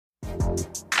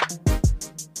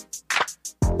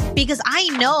Because I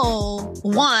know,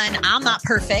 one, I'm not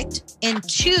perfect. And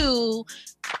two,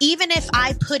 even if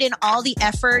I put in all the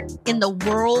effort in the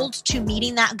world to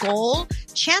meeting that goal,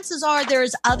 chances are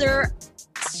there's other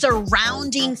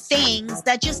surrounding things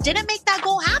that just didn't make that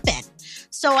goal happen.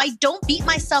 So I don't beat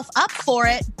myself up for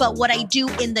it. But what I do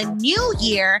in the new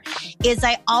year is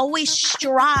I always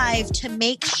strive to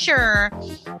make sure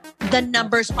the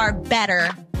numbers are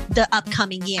better the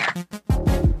upcoming year.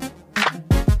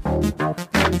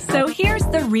 So here's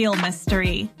the real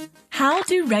mystery. How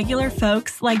do regular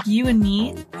folks like you and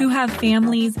me, who have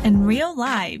families and real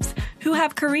lives, who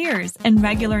have careers and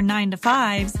regular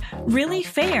 9-to-5s, really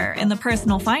fare in the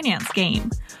personal finance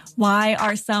game? Why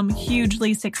are some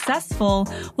hugely successful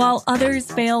while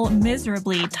others fail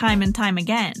miserably time and time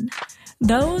again?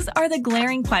 Those are the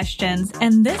glaring questions,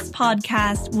 and this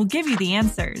podcast will give you the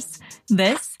answers.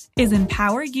 This is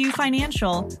Empower You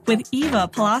Financial with Eva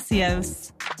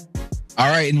Palacios. All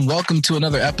right, and welcome to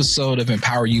another episode of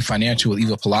Empower You Financial with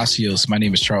Eva Palacios. My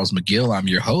name is Charles McGill. I'm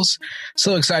your host.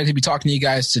 So excited to be talking to you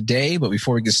guys today. But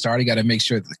before we get started, got to make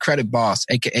sure that the credit boss,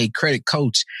 aka credit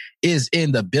coach, is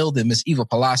in the building. Miss Eva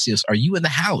Palacios, are you in the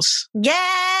house?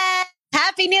 Yeah!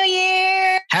 Happy New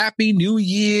Year! Happy New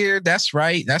Year. That's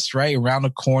right. That's right. Around the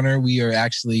corner. We are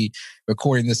actually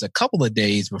recording this a couple of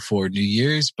days before New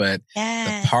Year's, but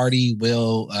the party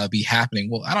will be happening.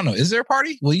 Well, I don't know. Is there a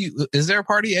party? Is there a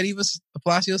party at Eva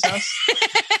Palacios' house?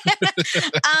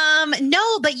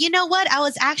 No, but you know what? I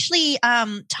was actually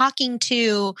talking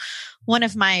to one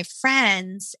of my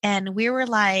friends and we were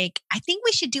like, I think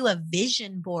we should do a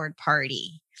vision board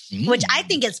party. Which I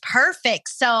think is perfect.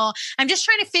 So I'm just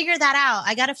trying to figure that out.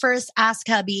 I got to first ask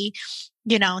hubby,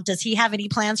 does he have any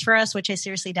plans for us? Which I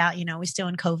seriously doubt, we're still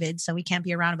in COVID, so we can't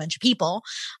be around a bunch of people.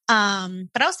 But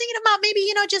I was thinking about maybe,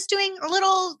 just doing a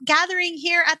little gathering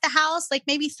here at the house, like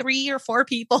maybe 3 or 4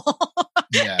 people,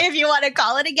 if you want to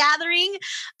call it a gathering.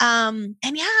 And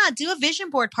yeah, do a vision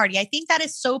board party. I think that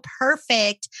is so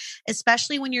perfect,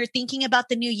 especially when you're thinking about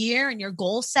the new year and your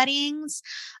goal settings.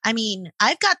 I mean,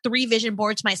 I've got 3 vision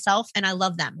boards myself and I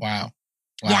love them. Wow.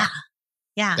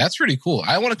 Yeah. That's pretty cool.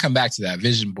 I want to come back to that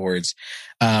vision boards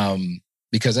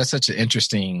because that's such an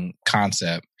interesting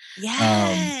concept.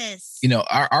 Yes.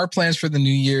 Our plans for the New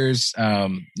Year's, I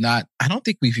don't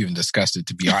think we've even discussed it,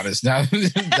 to be honest. Now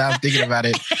I'm thinking about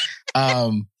it.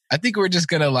 I think we're just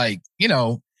going to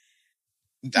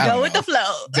go with the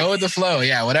flow. Go with the flow.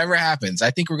 Yeah. Whatever happens. I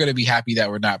think we're going to be happy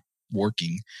that we're not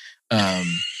working.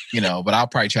 But I'll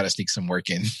probably try to sneak some work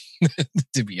in,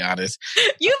 to be honest.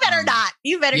 You better not.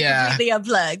 You better completely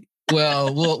unplug.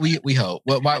 Well, we hope.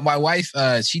 Well, my wife,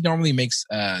 she normally makes,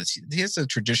 she has a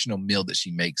traditional meal that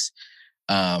she makes.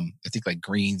 I think like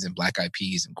greens and black eyed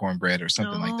peas and cornbread or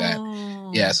something like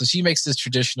that. Yeah. So she makes this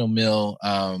traditional meal,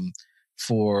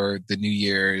 for the New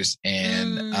Year's.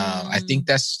 And, I think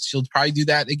she'll probably do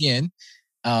that again.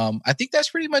 I think that's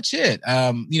pretty much it.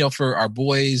 For our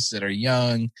boys that are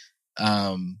young,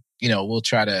 we'll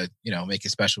try to, make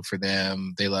it special for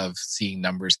them. They love seeing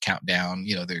numbers count down,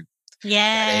 they're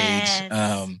that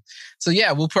age. So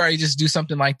yeah, we'll probably just do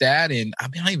something like that. And I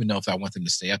don't even know if I want them to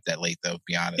stay up that late though, to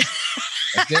be honest.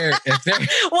 If they're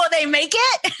will they make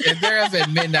it? If they're up at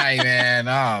midnight, man,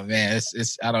 oh man,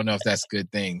 it's I don't know if that's a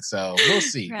good thing. So we'll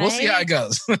see. Right? We'll see how it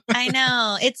goes. I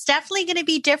know. It's definitely going to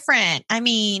be different. I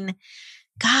mean,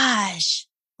 gosh.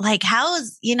 Like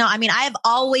I've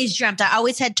always dreamt, I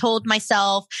always had told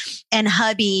myself and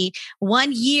hubby,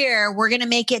 one year we're going to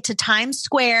make it to Times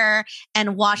Square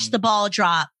and watch the ball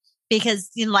drop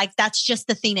because that's just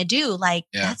the thing to do.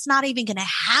 That's not even going to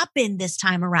happen this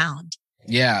time around.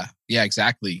 Yeah. Yeah,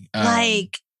 exactly.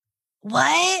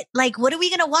 What? What are we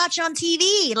going to watch on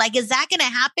TV? Is that going to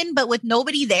happen, but with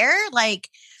nobody there?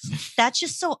 That's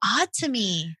just so odd to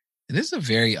me. It is a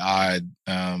very odd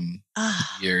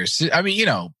year. I mean,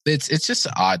 it's just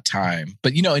an odd time.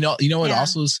 But what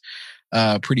also is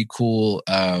pretty cool.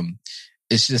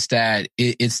 It's just that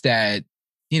it's that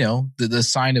the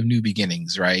sign of new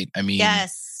beginnings, right? I mean,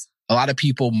 yes. A lot of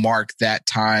people mark that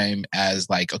time as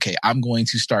okay, I'm going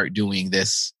to start doing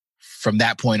this from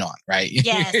that point on, right?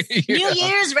 Yes. New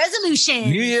Year's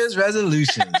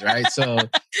resolutions, right? So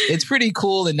it's pretty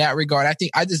cool in that regard. I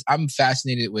think I'm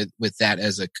fascinated with that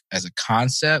as a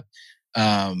concept.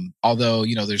 Although,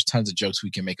 there's tons of jokes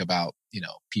we can make about,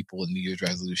 people with New Year's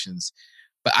resolutions,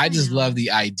 but I just love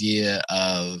the idea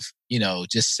of,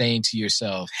 just saying to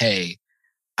yourself, hey,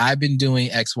 I've been doing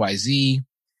XYZ.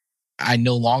 I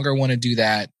no longer want to do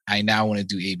that. I now want to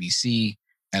do ABC.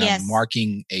 And I'm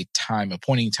marking a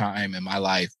pointing time in my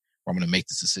life where I'm going to make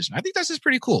this decision. I think that's just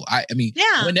pretty cool. I mean,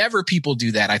 whenever people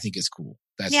do that, I think it's cool.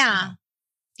 That's, yeah.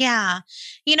 Yeah.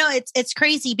 It's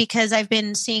crazy because I've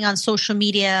been seeing on social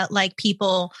media, like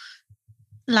people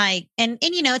like, and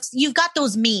you've got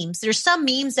those memes. There's some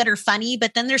memes that are funny,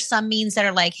 but then there's some memes that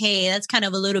are like, hey, that's kind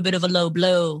of a little bit of a low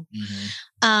blow.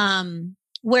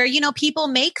 Where, people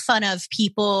make fun of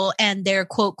people and their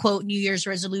quote, quote, New Year's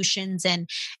resolutions and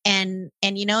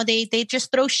they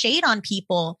just throw shade on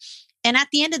people. And at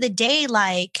the end of the day,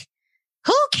 like,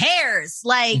 who cares?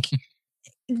 Like,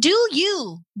 do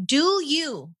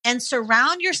you, and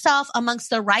surround yourself amongst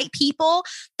the right people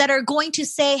that are going to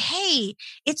say, hey,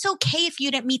 it's okay if you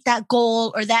didn't meet that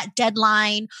goal or that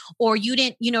deadline, or you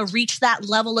didn't, reach that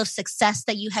level of success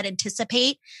that you had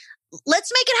anticipate.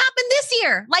 Let's make it happen this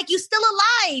year. Like, you still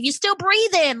alive, you still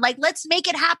breathing. Like, let's make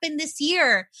it happen this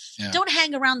year. Yeah. Don't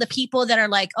hang around the people that are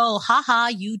like, oh, haha,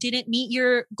 you didn't meet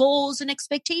your goals and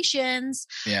expectations.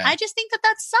 Yeah. I just think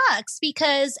that sucks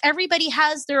because everybody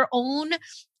has their own,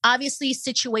 obviously,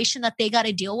 situation that they got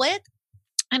to deal with.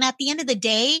 And at the end of the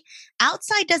day,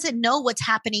 outside doesn't know what's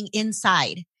happening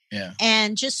inside. Yeah.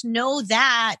 And just know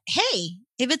that, hey,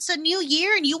 if it's a new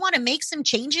year and you want to make some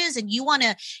changes and you want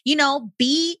to,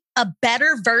 be a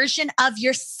better version of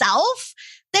yourself,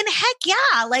 then heck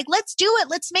yeah, like, let's do it.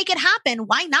 Let's make it happen.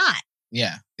 Why not?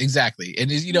 Yeah, exactly.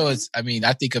 And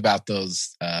I think about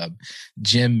those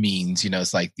gym memes,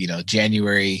 it's like,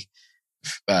 January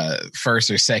 1st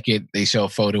or 2nd, they show a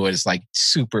photo and it's like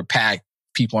super packed,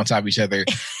 people on top of each other.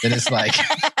 Then it's like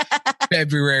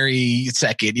February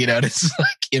 2nd, it's like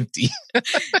empty.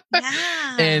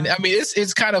 Yeah. And I mean,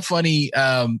 it's kind of funny.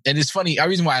 And it's funny. The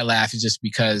reason why I laugh is just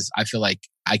because I feel like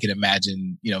I can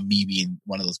imagine, me being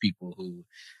one of those people who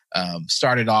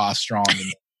started off strong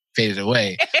and faded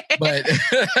away. But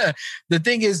the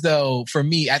thing is, though, for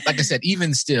me, like I said,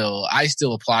 even still, I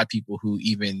still applaud people who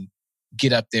even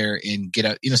get up there and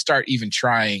start even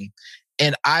trying.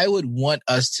 And I would want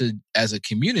us to, as a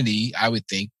community, I would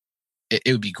think it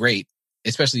would be great,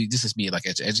 especially this is me, like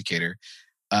as an educator,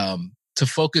 to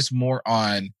focus more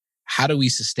on how do we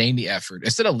sustain the effort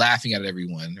instead of laughing at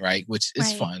everyone, right? Which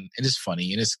is fun and it's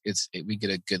funny and we get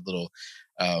a good little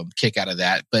kick out of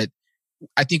that. But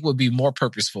I think what would be more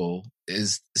purposeful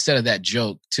is instead of that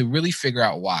joke to really figure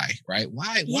out why, right?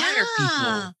 Why are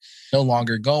people no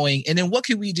longer going? And then what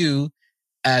can we do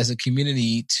as a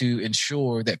community to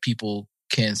ensure that people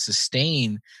can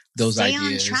sustain those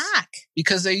ideas? On track.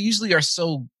 Because they usually are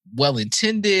so well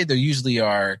intended. They usually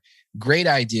are great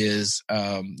ideas.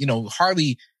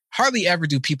 Hardly ever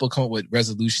do people come up with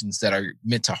resolutions that are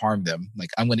meant to harm them. Like,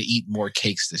 I'm going to eat more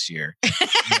cakes this year.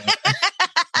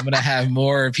 I'm going to have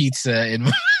more pizza and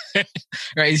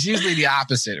right. It's usually the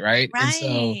opposite, right? Right.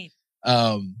 And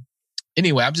so,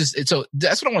 anyway, so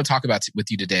that's what I want to talk about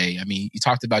with you today. I mean, you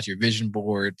talked about your vision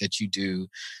board that you do.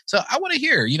 So I want to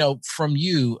hear, from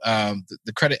you,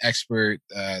 the credit expert,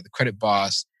 the credit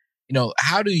boss,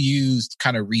 how do you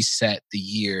kind of reset the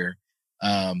year?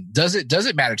 Does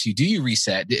it matter to you? Do you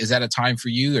reset? Is that a time for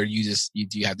you, or do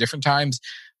you have different times?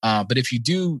 But if you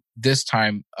do this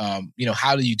time,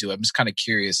 how do you do it? I'm just kind of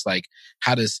curious, like,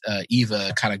 how does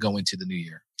Eva kind of go into the new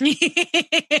year?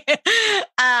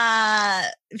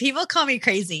 People call me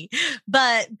crazy,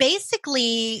 but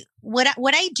basically what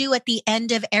I do at the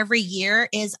end of every year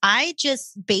is I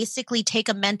just basically take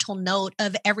a mental note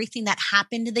of everything that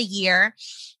happened in the year,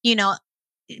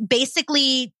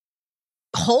 basically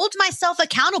hold myself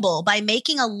accountable by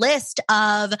making a list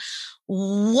of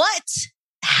what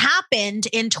happened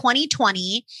in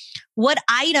 2020, what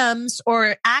items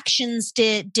or actions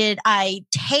did I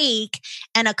take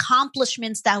and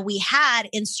accomplishments that we had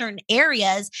in certain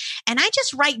areas. And I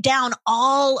just write down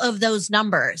all of those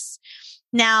numbers.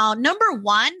 Now, number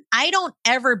one, I don't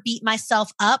ever beat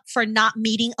myself up for not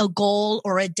meeting a goal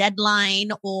or a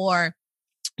deadline or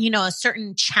a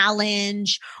certain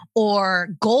challenge or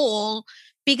goal,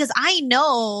 because I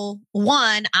know,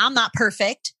 one, I'm not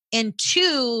perfect. And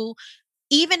two,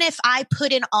 even if I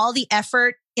put in all the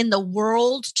effort in the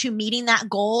world to meeting that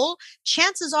goal,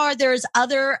 chances are there's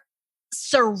other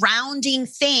surrounding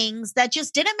things that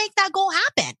just didn't make that goal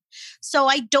happen. So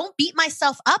I don't beat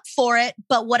myself up for it.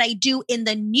 But what I do in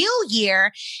the new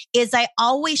year is I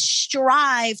always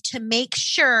strive to make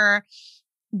sure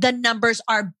the numbers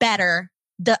are better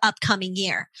the upcoming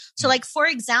year. So like, for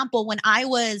example, when I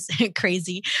was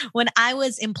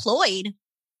employed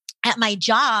at my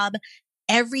job,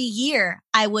 every year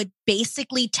I would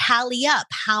basically tally up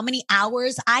how many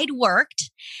hours I'd worked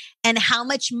and how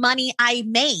much money I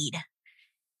made.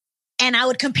 And I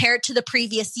would compare it to the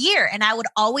previous year. And I would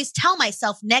always tell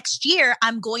myself, next year,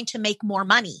 I'm going to make more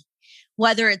money,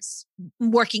 whether it's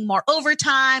working more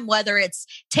overtime, whether it's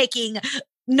taking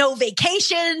no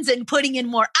vacations and putting in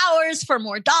more hours for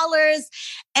more dollars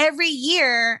every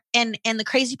year. And the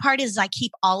crazy part is I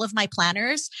keep all of my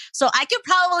planners. So I could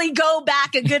probably go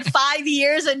back a good 5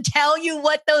 years and tell you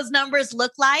what those numbers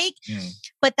look like.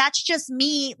 But that's just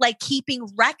me like keeping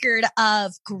record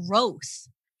of growth.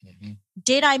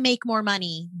 Did I make more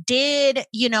money? Did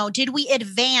we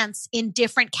advance in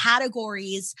different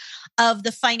categories of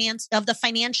the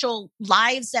financial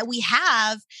lives that we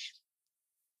have?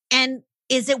 And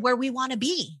is it where we want to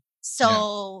be?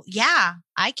 So yeah,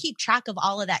 I keep track of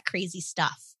all of that crazy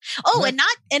stuff. Oh, and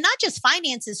not just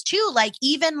finances too. Like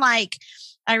even like,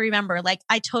 I remember like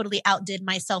I totally outdid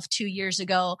myself 2 years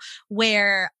ago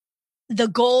where the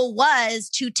goal was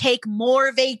to take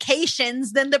more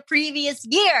vacations than the previous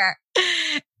year.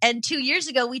 And 2 years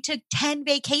ago, we took 10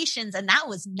 vacations and that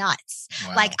was nuts.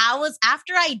 Wow. Like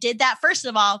after I did that, first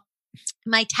of all,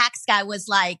 my tax guy was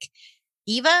like,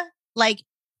 Eva, like,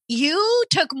 you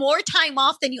took more time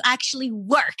off than you actually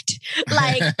worked.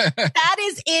 Like, that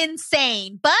is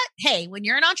insane. But hey, when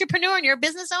you're an entrepreneur and you're a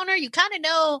business owner, you kind of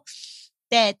know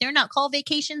that they're not called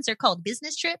vacations. They're called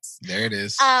business trips. There it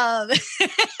is. So,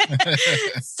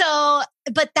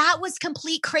 but that was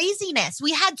complete craziness.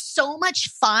 We had so much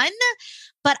fun,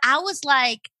 but I was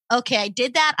like, okay, I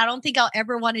did that. I don't think I'll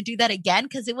ever want to do that again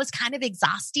because it was kind of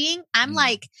exhausting. I'm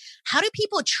like, how do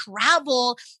people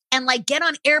travel and like get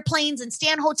on airplanes and stay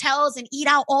in hotels and eat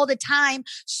out all the time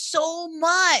so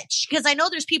much? Because I know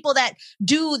there's people that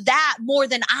do that more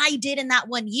than I did in that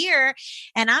 1 year.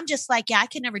 And I'm just like, yeah, I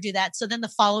could never do that. So then the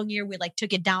following year, we like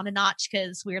took it down a notch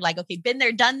because we were like, okay, been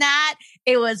there, done that.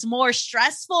 It was more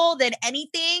stressful than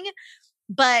anything.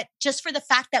 But just for the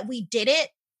fact that we did it,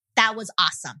 that was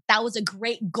awesome. That was a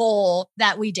great goal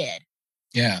that we did.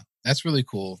 Yeah, that's really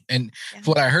cool. And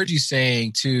what I heard you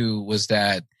saying too was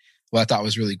that what I thought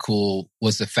was really cool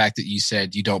was the fact that you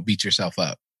said you don't beat yourself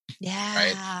up. Yeah.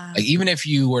 Right. Like even if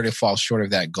you were to fall short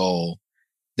of that goal,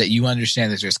 that you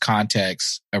understand that there's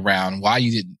context around why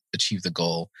you didn't achieve the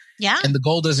goal. Yeah. And the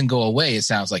goal doesn't go away. It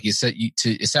sounds like it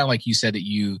sounded like you said that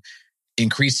you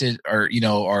increase it or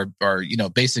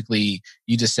basically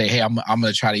you just say, hey, I'm going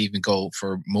to try to even go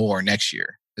for more next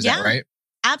year. Is that right?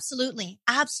 Absolutely.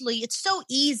 Absolutely. It's so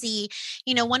easy.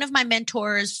 One of my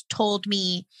mentors told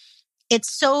me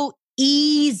it's so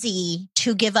easy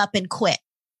to give up and quit.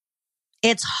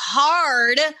 It's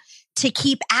hard to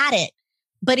keep at it.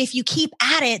 But if you keep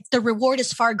at it, the reward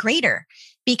is far greater.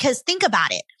 Because think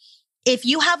about it. If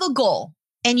you have a goal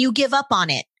and you give up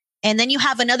on it, and then you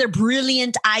have another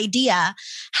brilliant idea,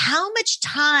 how much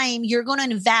time you're going to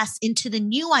invest into the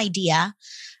new idea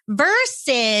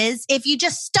versus if you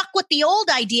just stuck with the old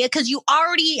idea because you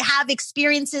already have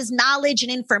experiences, knowledge,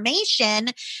 and information,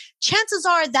 chances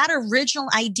are that original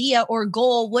idea or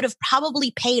goal would have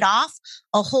probably paid off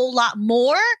a whole lot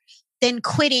more than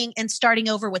quitting and starting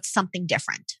over with something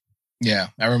different. Yeah,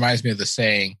 that reminds me of the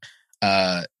saying,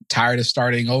 tired of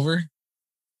starting over?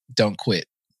 Don't quit.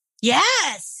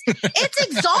 Yes. It's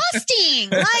exhausting.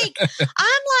 Like,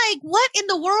 I'm like, what in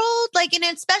the world? Like, and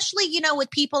especially, with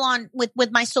people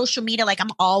with my social media, like I'm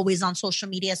always on social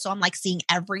media. So I'm like seeing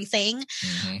everything,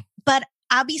 but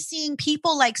I'll be seeing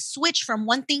people like switch from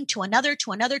one thing to another,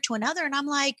 to another, to another. And I'm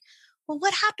like, well,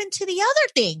 what happened to the other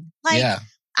thing? Like,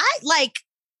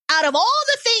 out of all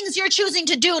the things you're choosing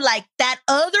to do, like that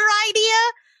other idea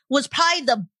was probably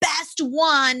the best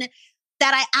one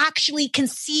that I actually can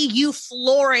see you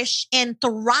flourish and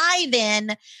thrive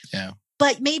in. Yeah.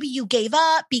 But maybe you gave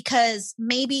up because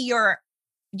maybe your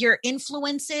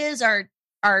influences are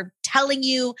telling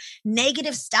you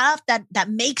negative stuff that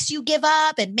makes you give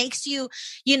up and makes you,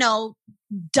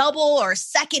 double or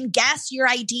second guess your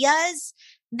ideas.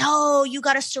 No, you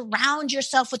got to surround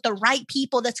yourself with the right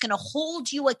people that's going to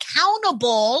hold you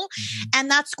accountable.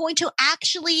 And that's going to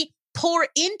actually pour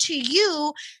into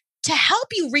you to help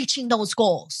you reaching those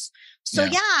goals. So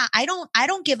I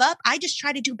don't give up. I just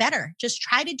try to do better. Just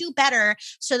try to do better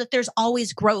so that there's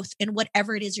always growth in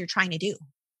whatever it is you're trying to do.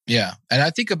 Yeah. And I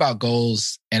think about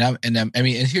goals and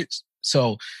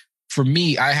so for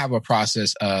me, I have a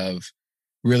process of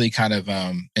really kind of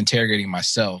interrogating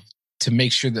myself to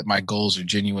make sure that my goals are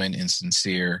genuine and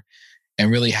sincere and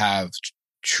really have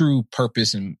true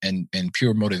purpose and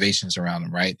pure motivations around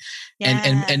them, right? Yes.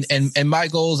 And my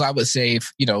goals, I would say,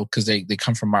 because they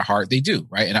come from my heart, they do,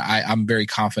 right? And I'm very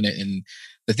confident in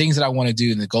the things that I want to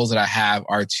do, and the goals that I have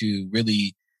are to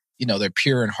really, they're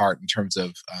pure in heart in terms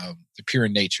of they're pure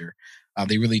in nature.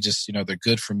 They really just, they're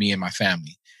good for me and my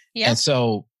family. Yep. And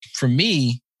so for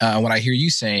me, what I hear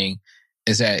you saying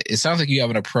is that it sounds like you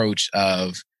have an approach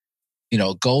of,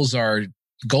 goals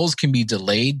can be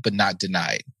delayed but not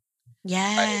denied.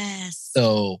 Yes. Right?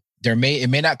 So it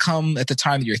may not come at the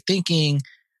time that you're thinking,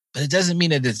 but it doesn't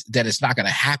mean that it's not going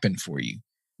to happen for you.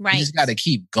 Right. You just got to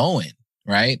keep going.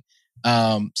 Right.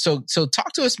 So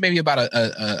talk to us maybe about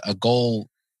a goal,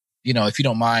 if you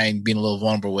don't mind being a little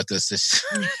vulnerable with us.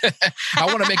 I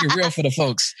want to make it real for the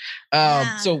folks.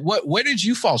 So where did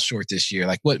you fall short this year?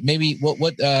 Like what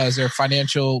is there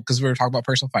financial, because we were talking about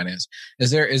personal finance.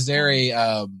 Is there a,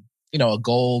 a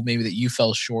goal maybe that you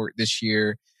fell short this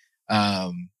year?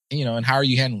 And how are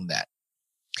you handling that?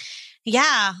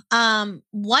 Yeah.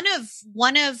 One of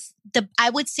the, I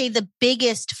would say the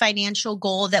biggest financial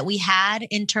goal that we had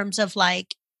in terms of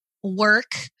like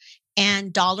work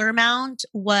and dollar amount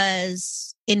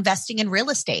was investing in real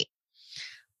estate.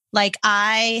 Like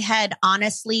I had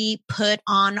honestly put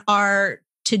on our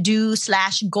to-do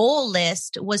 /goal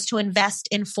list was to invest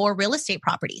in 4 real estate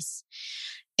properties.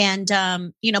 And,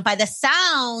 by the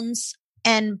sounds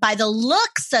and by the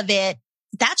looks of it,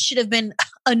 that should have been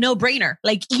a no-brainer,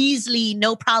 like easily,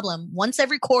 no problem. Once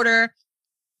every quarter,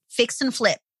 fix and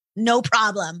flip, no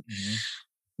problem. Mm-hmm.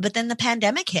 But then the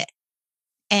pandemic hit.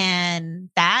 And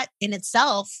that in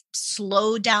itself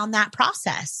slowed down that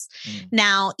process. Mm.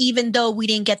 Now, even though we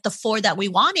didn't get the 4 that we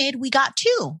wanted, we got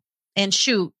 2. And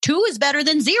shoot, 2 is better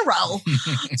than 0.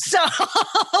 So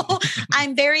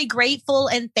I'm very grateful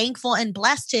and thankful and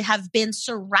blessed to have been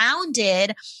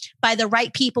surrounded by the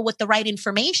right people with the right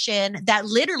information that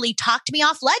literally talked me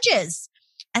off ledges.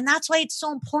 And that's why it's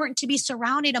so important to be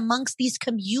surrounded amongst these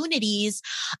communities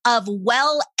of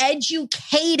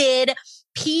well-educated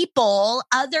people,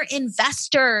 other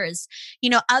investors,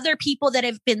 other people that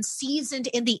have been seasoned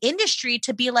in the industry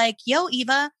to be like, yo,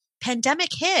 Eva, pandemic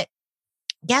hit.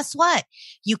 Guess what?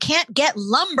 You can't get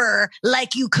lumber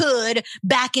like you could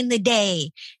back in the day.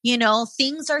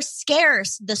 Things are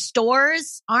scarce. The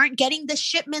stores aren't getting the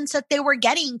shipments that they were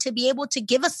getting to be able to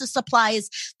give us the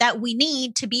supplies that we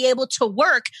need to be able to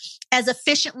work as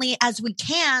efficiently as we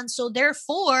can. So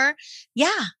therefore,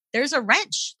 there's a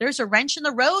wrench. There's a wrench in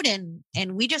the road and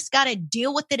we just got to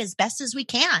deal with it as best as we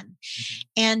can.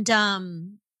 And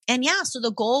so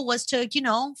the goal was to,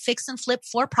 fix and flip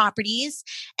 4 properties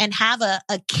and have a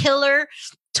killer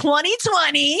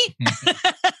 2020.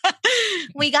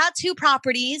 We got 2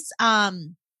 properties.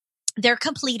 They're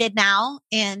completed now.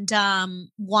 And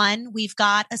one we've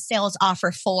got a sales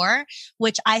offer for,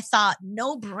 which I thought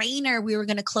no brainer. We were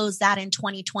going to close that in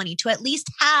 2020 to at least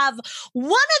have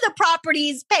one of the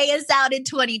properties pay us out in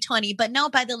 2020. But no,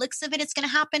 by the looks of it, it's going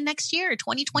to happen next year,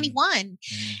 2021.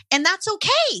 Mm-hmm. And that's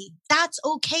okay. That's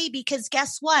okay because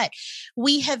guess what?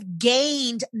 We have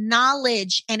gained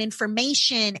knowledge and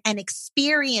information and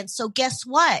experience. So guess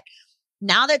what?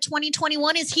 Now that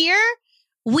 2021 is here,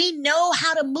 we know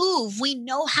how to move. We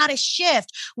know how to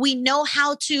shift. We know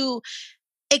how to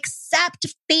accept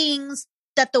things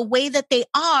that the way that they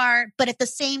are, but at the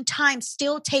same time,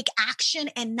 still take action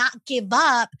and not give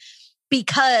up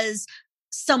because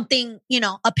something,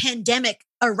 a pandemic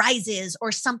arises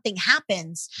or something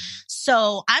happens.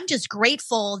 So I'm just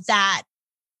grateful that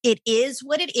it is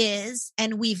what it is.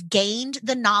 And we've gained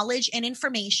the knowledge and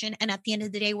information. And at the end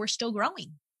of the day, we're still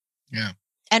growing. Yeah.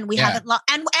 And we haven't lost,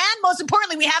 and most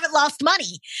importantly, we haven't lost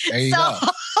money. There you go.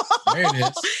 There it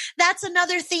is. That's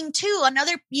another thing too.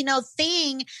 Another,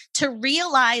 thing to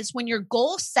realize when you're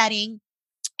goal setting.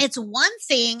 It's one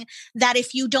thing that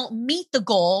if you don't meet the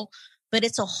goal, but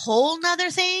it's a whole nother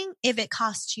thing if it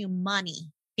costs you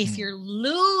money. If you're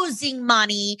losing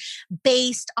money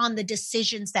based on the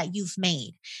decisions that you've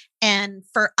made. And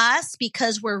for us,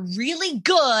 because we're really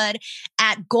good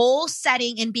at goal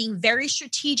setting and being very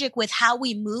strategic with how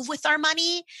we move with our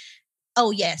money. Oh,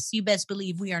 yes, you best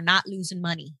believe we are not losing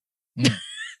money.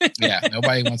 Yeah,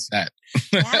 nobody wants that.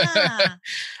 Yeah.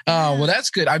 Well,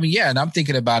 that's good. I mean, and I'm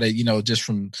thinking about it, just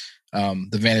from the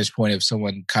vantage point of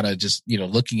someone kind of just,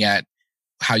 looking at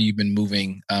how you've been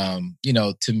moving,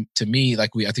 to me, like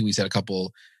I think we said I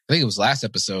think it was last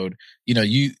episode,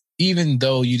 you, even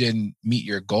though you didn't meet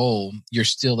your goal, you're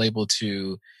still able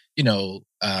to,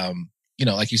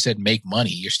 like you said, make money.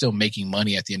 You're still making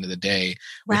money at the end of the day,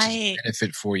 which is a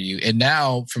benefit for you. And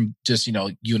now from just,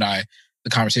 you and I, the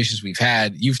conversations we've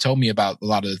had, you've told me about a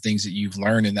lot of the things that you've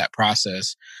learned in that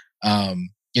process,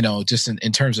 just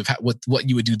in terms of what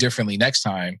you would do differently next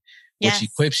time. Which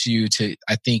equips you to,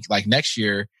 I think, like next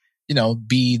year,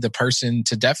 be the person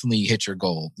to definitely hit your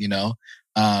goal,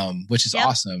 which is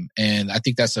awesome. And I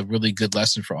think that's a really good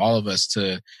lesson for all of us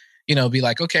to, be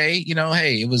like, okay,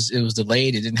 hey, it was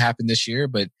delayed. It didn't happen this year,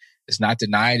 but it's not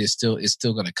denied. It's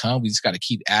still going to come. We just got to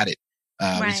keep at it.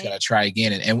 We just got to try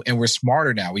again. And we're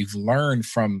smarter now. We've learned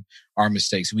from our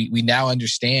mistakes. We now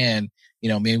understand,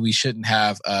 maybe we shouldn't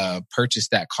have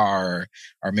purchased that car,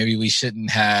 or maybe we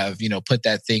shouldn't have, put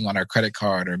that thing on our credit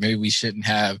card, or maybe we shouldn't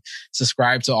have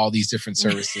subscribed to all these different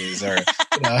services, or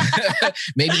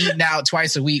maybe eating out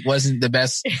twice a week wasn't the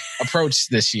best approach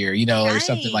this year, or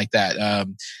something like that.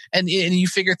 And you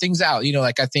figure things out,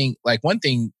 like I think like one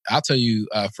thing I'll tell you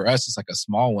for us, it's like a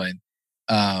small one,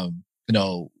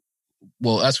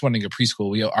 well, us running a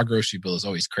preschool, our grocery bill is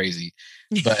always crazy.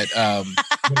 But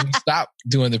when we stopped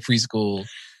doing the preschool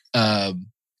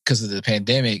because of the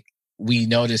pandemic, we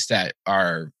noticed that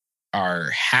our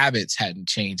habits hadn't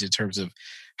changed in terms of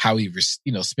how we were,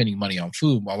 spending money on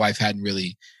food. My wife hadn't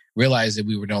really realized that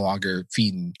we were no longer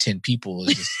feeding 10 people.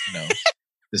 It's just,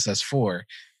 this us 4.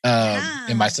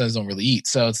 And my sons don't really eat.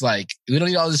 So it's like, we don't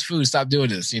eat all this food. Stop doing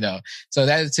this, So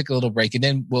that took a little break. And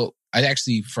then, I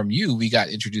actually, from you, we got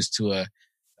introduced to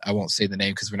I won't say the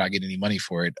name because we're not getting any money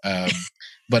for it.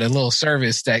 But a little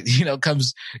service that,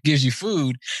 gives you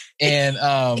food, and,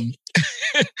 and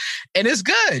it's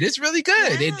good. It's really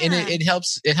good. Yeah. And it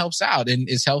helps out, and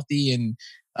it's healthy. And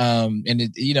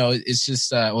it, it's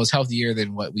just, it's healthier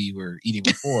than what we were eating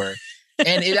before.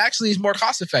 And it actually is more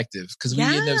cost effective because we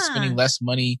end up spending less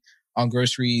money on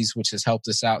groceries, which has helped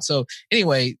us out. So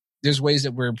anyway, there's ways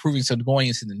that we're improving. So going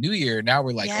into the new year, now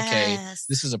we're like, okay,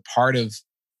 this is a part of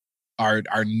our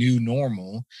new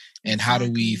normal. And how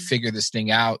do we figure this thing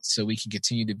out so we can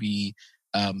continue to be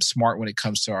smart when it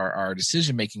comes to our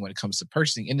decision making, when it comes to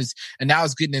purchasing. And now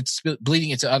it's bleeding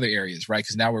into other areas, right?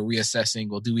 Because now we're reassessing,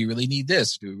 well, do we really need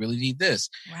this? Do we really need this?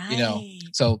 Right.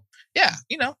 So yeah,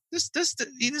 this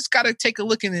you just got to take a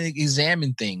look and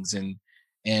examine things and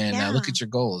look at your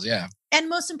goals. Yeah. And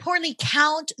most importantly,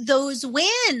 count those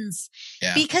wins,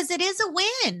 because it is a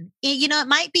win. It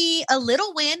might be a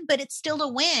little win, but it's still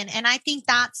a win. And I think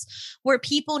that's where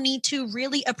people need to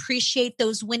really appreciate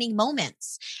those winning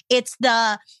moments. It's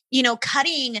the,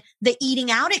 cutting the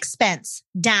eating out expense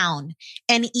down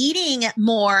and eating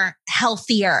more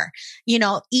healthier,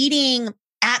 eating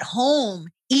at home,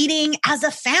 eating as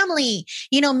a family.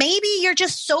 Maybe you're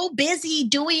just so busy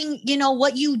doing,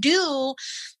 what you do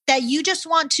that you just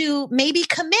want to maybe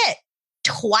commit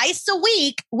twice a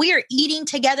week. We are eating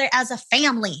together as a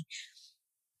family.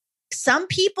 Some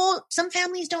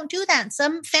families don't do that.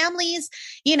 Some families,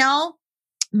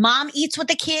 mom eats with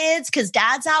the kids because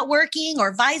dad's out working,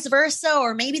 or vice versa,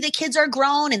 or maybe the kids are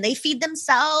grown and they feed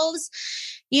themselves.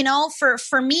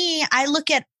 For me, I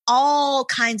look at all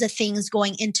kinds of things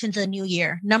going into the new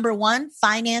year. Number 1,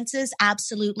 finances,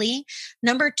 absolutely.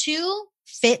 Number 2,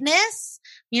 fitness.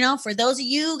 For those of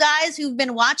you guys who've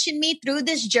been watching me through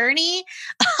this journey,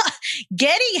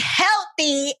 getting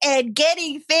healthy and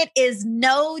getting fit is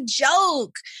no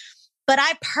joke. But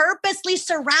I purposely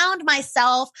surround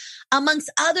myself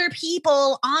amongst other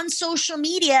people on social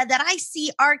media that I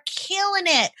see are killing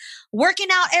it, working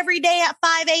out every day at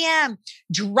 5 a.m.,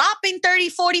 dropping 30,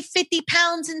 40, 50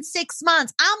 pounds in 6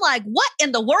 months. I'm like, what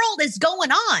in the world is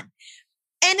going on?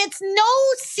 And it's no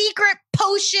secret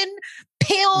potion,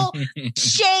 pill,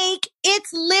 shake.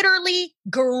 It's literally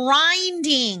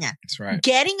grinding. That's right.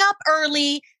 Getting up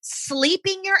early,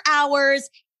 sleeping your hours,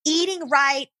 eating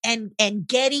right, and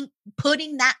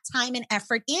putting that time and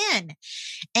effort in.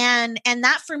 And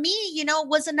that for me,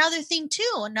 was another thing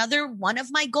too. Another one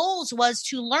of my goals was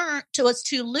to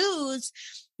lose,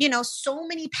 so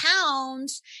many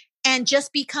pounds and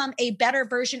just become a better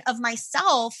version of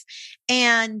myself.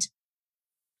 And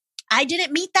I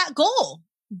didn't meet that goal,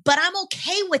 but I'm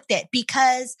okay with it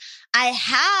because I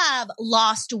have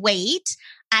lost weight.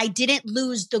 I didn't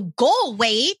lose the goal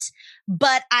weight,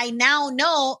 but I now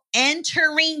know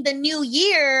entering the new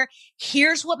year,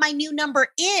 here's what my new number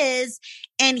is,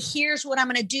 and here's what I'm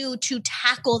going to do to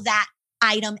tackle that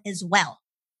item as well.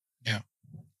 Yeah.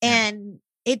 And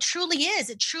it truly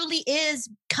is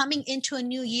coming into a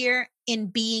new year in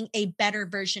being a better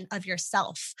version of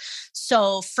yourself.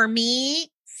 So for me,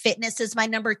 fitness is my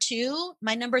number 2.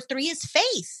 My number 3 is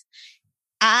faith.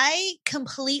 I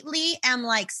completely am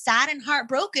sad and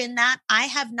heartbroken that I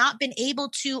have not been able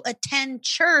to attend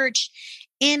church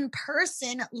in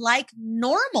person like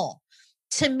normal.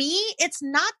 To me, it's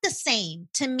not the same.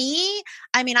 To me,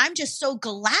 I'm just so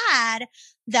glad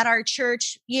that our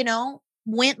church,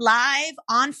 went live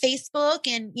on Facebook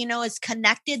and, is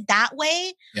connected that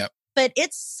way. Yep. But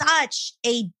it's such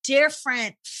a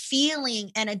different feeling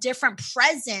and a different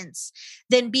presence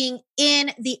than being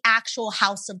in the actual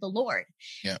house of the Lord.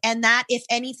 Yeah. And that, if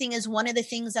anything, is one of the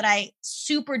things that I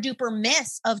super duper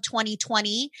miss of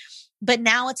 2020. But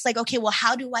now it's like, okay, well,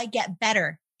 how do I get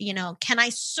better? Can I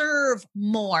serve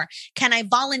more? Can I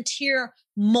volunteer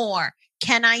more?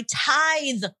 Can I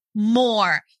tithe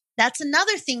more? That's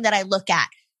another thing that I look at.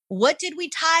 What did we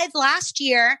tithe last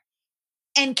year?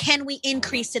 And can we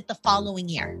increase it the following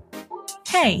year?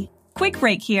 Hey, quick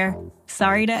break here.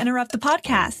 Sorry to interrupt the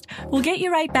podcast. We'll get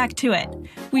you right back to it.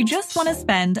 We just want to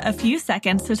spend a few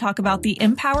seconds to talk about the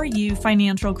Empower You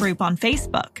Financial Group on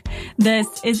Facebook. This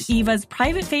is Eva's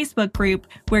private Facebook group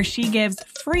where she gives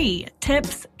free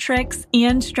tips, tricks,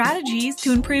 and strategies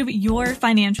to improve your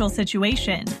financial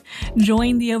situation.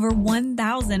 Join the over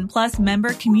 1,000 plus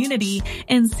member community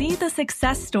and see the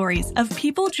success stories of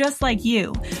people just like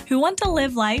you who want to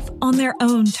live life on their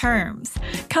own terms.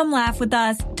 Come laugh with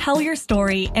us, tell your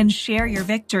story, and share your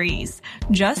victories.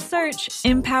 Just search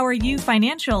Empower You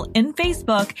Financial in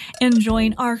Facebook and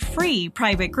join our free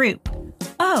private group.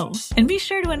 Oh, and be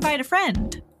sure to invite a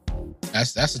friend.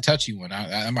 That's a touchy one.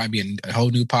 That might be a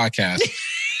whole new podcast.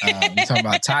 You're talking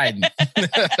about tithing.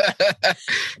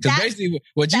 Because basically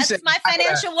what you said, that's my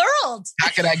financial world. How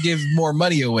could I give more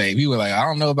money away? We were like, I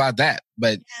don't know about that.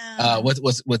 But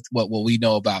what we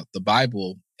know about the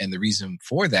Bible and the reason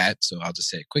for that, so I'll just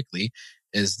say it quickly,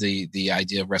 is the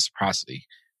idea of reciprocity.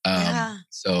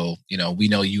 So, we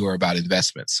know you are about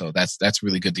investments. So that's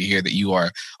really good to hear that you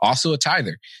are also a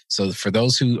tither. So for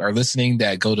those who are listening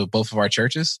that go to both of our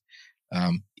churches,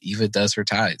 Eva does her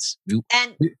tithes. We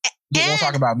won't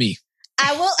talk about me.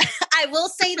 I will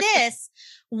say this.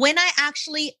 When I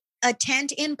actually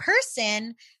attend in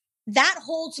person, that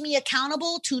holds me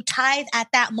accountable to tithe at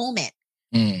that moment.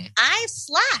 I've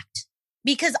slacked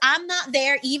because I'm not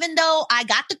there, even though I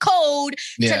got the code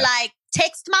to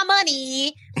text my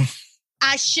money.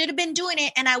 I should have been doing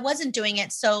it and I wasn't doing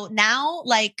it. So now,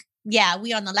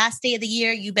 we on the last day of the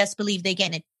year, you best believe they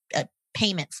get a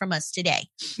payment from us today.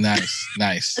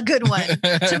 Nice. A good one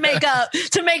to make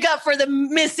up for the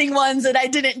missing ones that I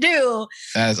didn't do.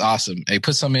 That is awesome. Hey,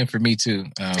 put some in for me too.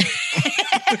 But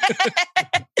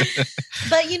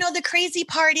the crazy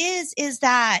part is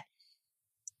that,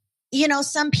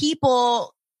 some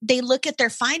people, they look at their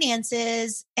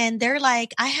finances and they're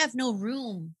like, I have no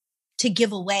room to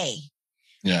give away.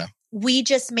 Yeah. We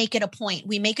just make it a point.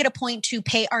 We make it a point to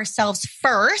pay ourselves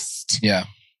first. Yeah.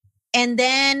 And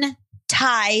then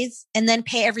tithe and then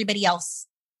pay everybody else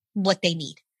what they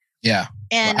need. Yeah.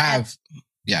 And I'm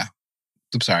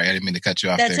sorry. I didn't mean to cut you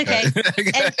off. That's there,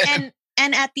 okay.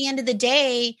 and at the end of the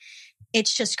day,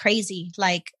 it's just crazy.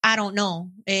 I don't know.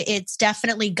 It's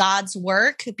definitely God's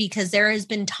work because there has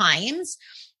been times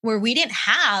where we didn't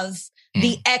have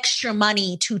the extra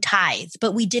money to tithe,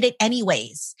 but we did it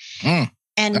anyways.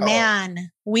 And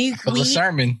man, I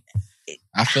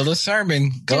feel a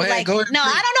sermon. Go ahead. Go ahead. No,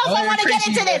 I don't know if I want to get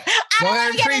into this.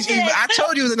 I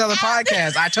told you it was another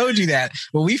podcast. I told you that.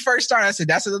 When we first started, I said,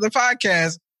 that's another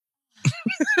podcast.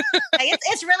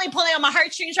 It's really pulling on my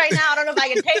heartstrings right now. I don't know if I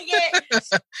can take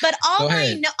it. But all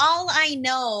I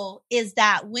know is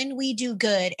that when we do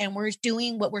good and we're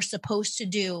doing what we're supposed to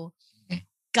do,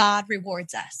 God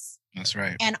rewards us. That's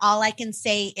right. And all I can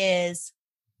say is,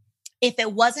 if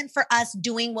it wasn't for us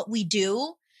doing what we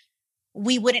do,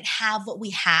 we wouldn't have what we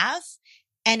have.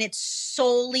 And it's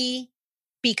solely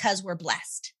because we're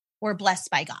blessed. We're blessed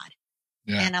by God.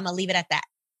 Yeah. And I'm going to leave it at that.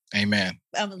 Amen.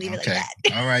 I'm going to leave it like that.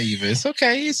 All right, Eva. It's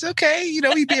okay.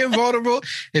 We being vulnerable.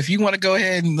 If you want to go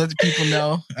ahead and let the people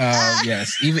know.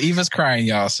 Yes. Eva's crying,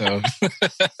 y'all. So,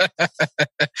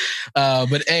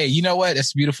 but hey, you know what?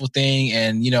 It's a beautiful thing.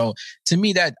 And, to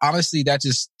me, that honestly, that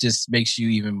just makes you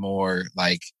even more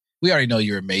we already know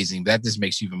you're amazing, but that just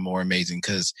makes you even more amazing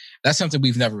because that's something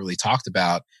we've never really talked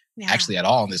about actually at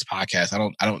all in this podcast.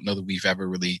 I don't know that we've ever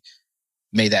really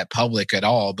made that public at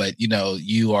all, but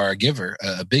you are a giver,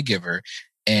 a big giver.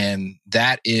 And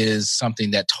that is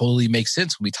something that totally makes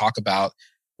sense when we talk about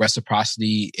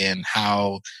reciprocity and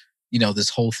how, this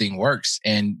whole thing works.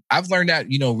 And I've learned that,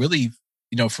 really,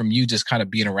 from you just kind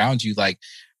of being around you,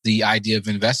 the idea of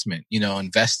investment,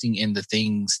 investing in the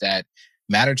things that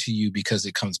matter to you because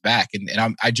it comes back. And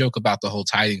I joke about the whole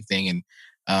tithing thing.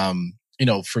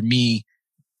 And, for me,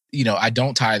 I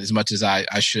don't tithe as much as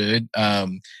I should,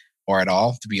 or at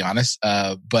all, to be honest.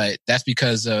 But that's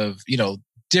because of,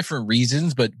 different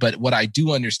reasons. But what I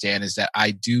do understand is that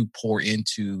I do pour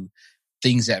into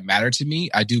things that matter to me.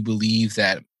 I do believe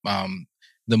that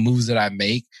the moves that I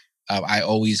make, I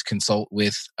always consult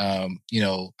with, I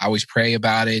always pray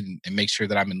about it and make sure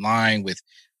that I'm in line with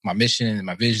my mission and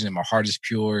my vision and my heart is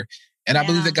pure. And I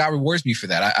believe that God rewards me for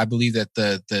that. I believe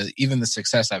that even the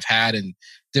success I've had and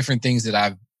different things that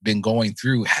I've been going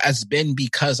through has been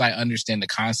because I understand the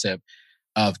concept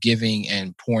of giving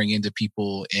and pouring into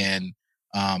people. And,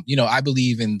 I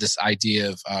believe in this idea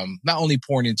of not only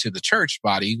pouring into the church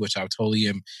body, which I totally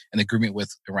am in agreement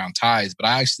with around tithes, but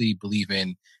I actually believe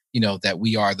in that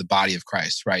we are the body of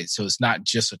Christ, right? So it's not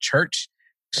just a church.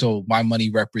 So my money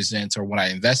represents, or what I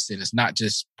invest in, is not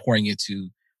just pouring into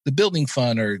the building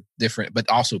fund or different, but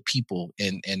also people.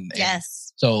 And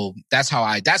yes. So that's how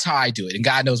I do it. And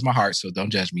God knows my heart, so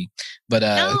don't judge me. But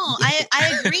no,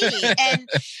 I agree.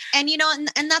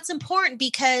 And that's important,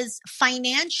 because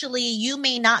financially you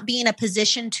may not be in a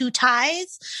position to tithe,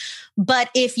 but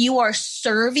if you are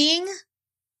serving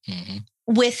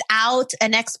without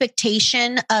an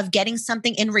expectation of getting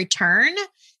something in return,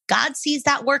 God sees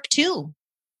that work too.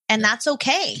 And that's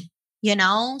okay.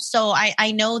 So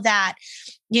I know that,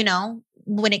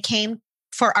 when it came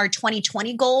for our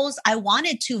 2020 goals, I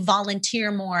wanted to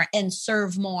volunteer more and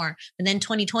serve more. But then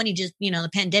 2020 just, the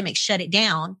pandemic shut it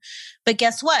down. But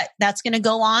guess what? That's going to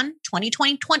go on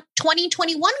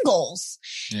 2021 goals.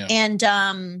 Yeah.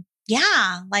 And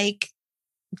like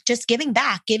just giving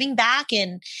back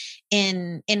in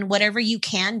whatever you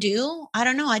can do. I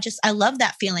don't know. I love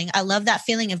that feeling. I love that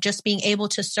feeling of just being able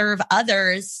to serve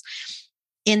others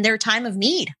in their time of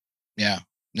need. Yeah,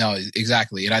 no,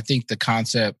 exactly. And I think the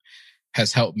concept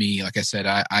has helped me. Like I said,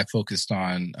 I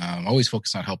always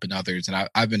focused on helping others. And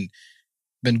I've been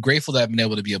grateful that I've been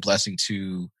able to be a blessing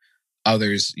to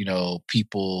others,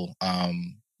 people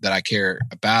that I care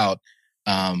about,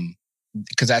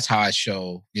 because that's how I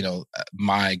show,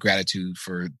 my gratitude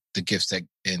for the gifts that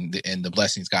and the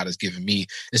blessings God has given me,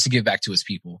 is to give back to his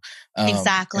people.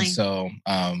 Exactly. And so,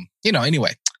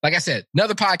 anyway, like I said,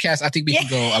 another podcast. I think we can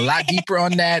go a lot deeper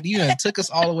on that. It took us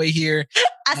all the way here.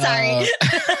 Sorry.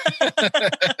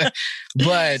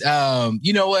 But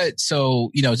you know what? So,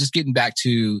 just getting back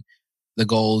to the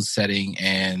goals setting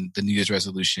and the New Year's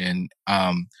resolution.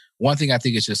 One thing I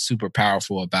think is just super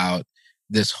powerful about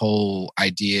this whole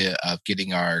idea of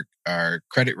getting our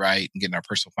credit right and getting our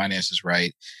personal finances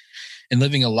right and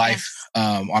living a life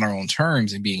on our own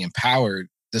terms and being empowered.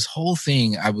 This whole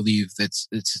thing, I believe, it's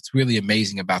really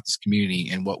amazing about this community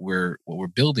and what we're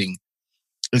building,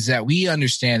 is that we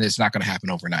understand that it's not going to happen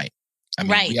overnight. I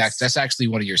mean, that's actually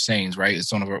one of your sayings, right?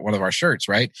 It's one of our shirts,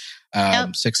 right?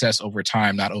 Success over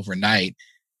time, not overnight.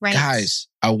 Right. Guys,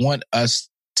 I want us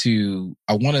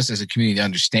as a community to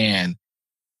understand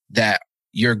that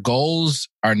your goals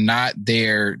are not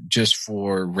there just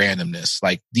for randomness.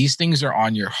 Like, these things are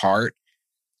on your heart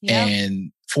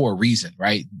and for a reason,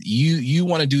 right? You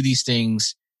want to do these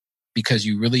things because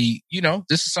you really,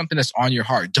 this is something that's on your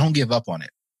heart. Don't give up on it.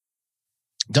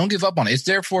 Don't give up on it. It's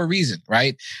there for a reason,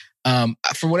 right?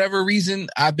 For whatever reason,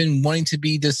 I've been wanting to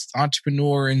be this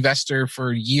entrepreneur investor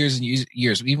for years and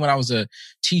years. Even when I was a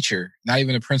teacher, not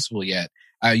even a principal yet,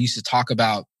 I used to talk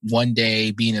about one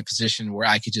day being in a position where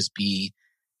I could just be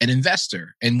an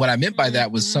investor. And what I meant by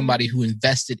that was somebody who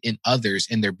invested in others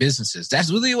in their businesses.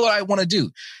 That's really what I want to do.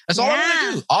 That's all I want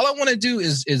to do. All I want to do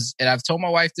is, and I've told my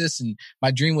wife this, and my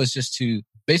dream was just to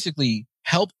basically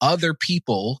help other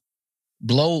people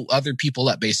blow other people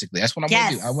up, basically. That's what I want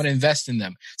to do. I want to invest in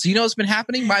them. So what's been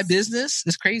happening? My business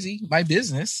is crazy. My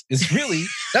business is really,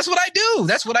 that's what I do.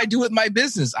 That's what I do with my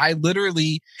business. I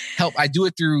literally help. I do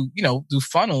it through, through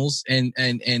funnels and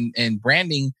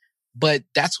branding. But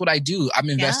that's what I do. I'm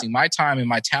investing my time and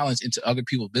my talents into other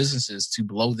people's businesses to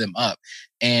blow them up.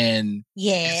 And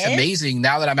it's amazing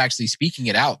now that I'm actually speaking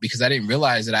it out, because I didn't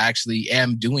realize that I actually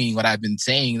am doing what I've been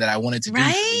saying that I wanted to do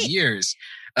for years.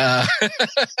 I'm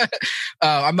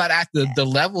not at the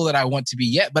level that I want to be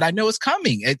yet, but I know it's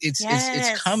coming.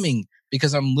 It's coming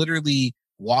because I'm literally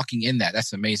walking in that.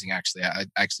 That's amazing. Actually, I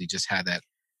actually just had that.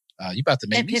 You about to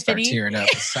make me start tearing up.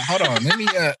 So, hold on. Let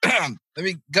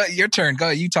me go. Your turn. Go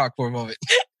ahead. You talk for a moment.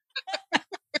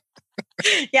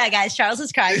 Yeah, guys. Charles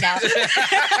is crying now.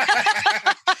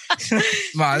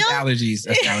 Allergies.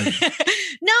 That's allergies.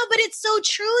 No, but it's so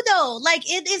true though. Like,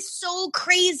 it is so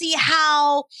crazy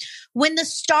how when the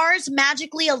stars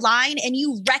magically align and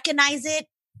you recognize it,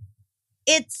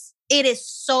 it is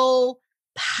so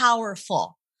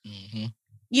powerful.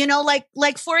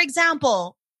 Like for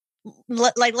example,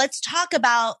 let's talk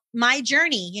about my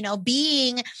journey,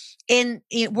 being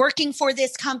working for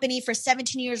this company for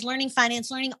 17 years, learning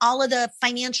finance, learning all of the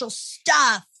financial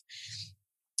stuff,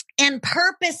 and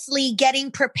purposely getting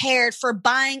prepared for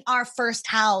buying our first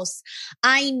house.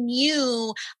 I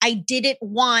knew I didn't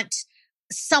want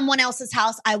someone else's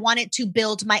house. I wanted to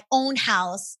build my own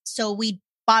house. So we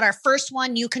bought our first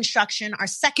one, new construction, our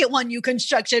second one, new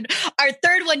construction, our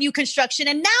third one, new construction.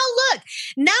 And now look,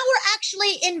 now we're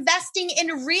actually investing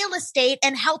in real estate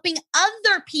and helping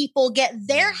other people get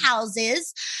their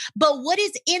houses. But what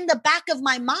is in the back of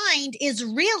my mind is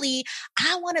really,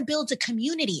 I want to build a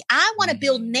community. I want to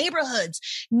build neighborhoods,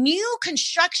 new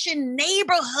construction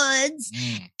neighborhoods,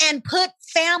 and put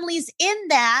families in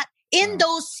that, in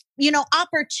those,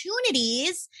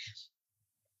 opportunities.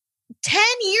 10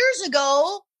 years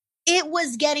ago, it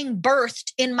was getting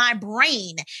birthed in my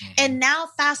brain. And now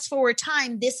fast forward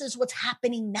time, this is what's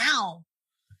happening now.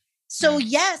 So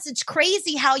yes, it's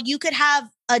crazy how you could have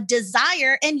a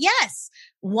desire. And yes,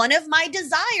 one of my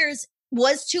desires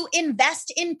was to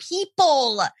invest in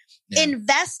people,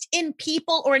 invest in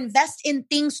people or invest in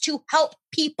things to help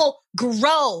people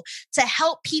grow, to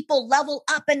help people level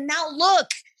up. And now look,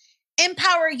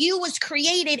 Empower You was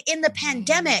created in the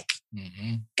pandemic.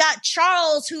 Got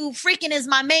Charles, who freaking is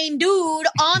my main dude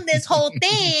on this whole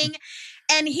thing.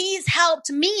 And he's helped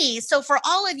me. So for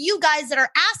all of you guys that are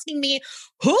asking me,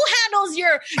 who handles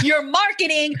your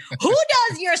marketing? Who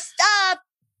does your stuff?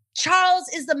 Charles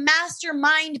is the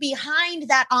mastermind behind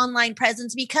that online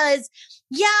presence because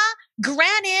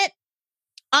granted,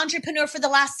 entrepreneur for the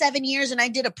last 7 years, and I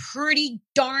did a pretty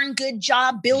darn good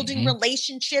job building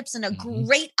relationships and a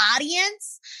great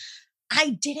audience.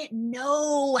 I didn't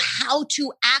know how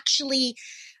to actually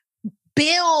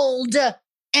build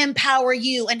Empower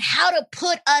You and how to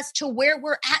put us to where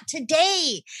we're at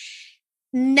today.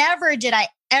 Never did I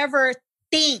ever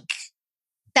think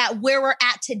that where we're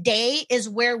at today is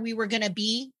where we were going to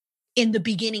be in the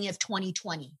beginning of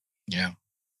 2020. Yeah.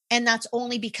 And that's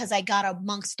only because I got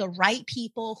amongst the right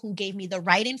people who gave me the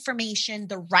right information,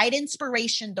 the right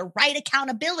inspiration, the right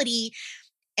accountability.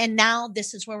 And now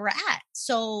this is where we're at.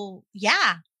 So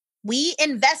yeah, we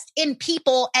invest in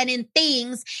people and in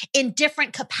things in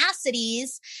different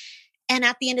capacities. And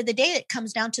at the end of the day, it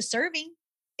comes down to serving.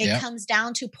 It comes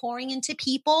down to pouring into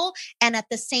people and at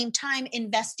the same time,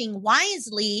 investing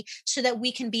wisely so that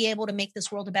we can be able to make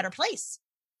this world a better place.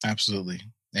 Absolutely.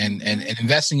 And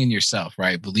investing in yourself,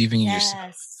 right? Believing in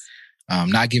yourself,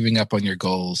 not giving up on your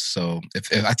goals. So if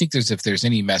I think if there's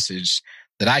any message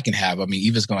that I can have, I mean,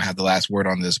 Eva's going to have the last word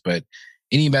on this, but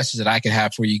any message that I can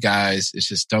have for you guys is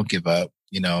just don't give up.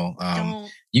 You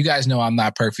guys know I'm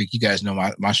not perfect. You guys know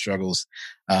my struggles.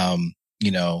 I'm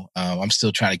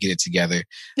still trying to get it together.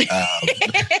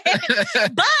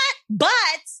 But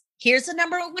here's the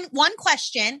number one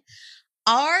question.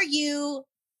 Are you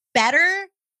better,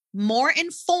 more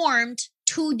informed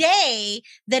today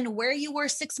than where you were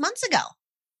 6 months ago?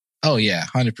 Oh yeah,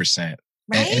 100%.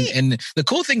 Right. And the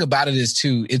cool thing about it is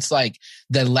too, it's like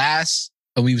the last,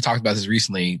 we talked about this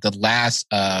recently, the last,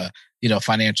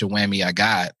 financial whammy I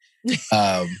got.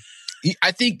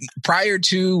 I think prior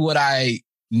to what I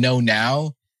know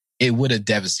now, it would have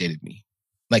devastated me.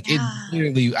 Like it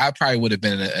literally, I probably would have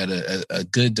been at a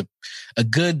good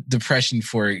depression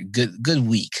for a good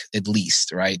week at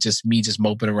least, right? Just me just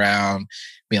moping around,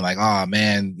 being like, oh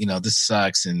man, this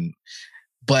sucks.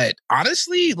 But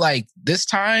honestly, like this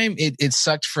time it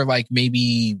sucked for like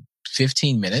maybe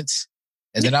 15 minutes.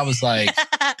 And then I was like,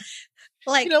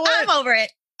 you know what? I'm over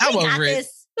it. I'm over it.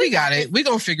 We got it. We're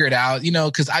going to figure it out,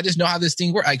 because I just know how this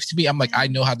thing works. Like to me, I'm like, I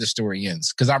know how the story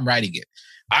ends because I'm writing it.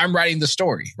 I'm writing the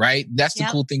story, right? That's the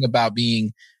cool thing about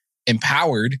being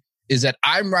empowered is that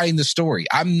I'm writing the story.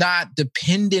 I'm not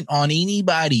dependent on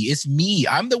anybody. It's me.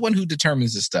 I'm the one who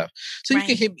determines this stuff. So you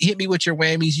can hit me with your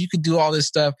whammies. You can do all this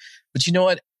stuff. But you know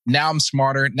what? Now I'm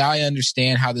smarter. Now I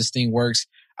understand how this thing works.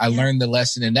 I learned the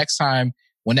lesson. And next time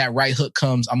when that right hook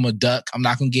comes, I'm going to duck. I'm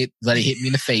not going to let it hit me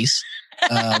in the face.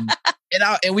 And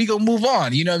we going to move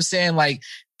on. You know what I'm saying? Like,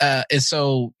 and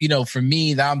so, for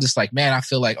me, now I'm just like, man, I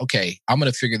feel like, okay, I'm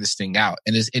going to figure this thing out.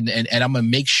 And I'm going to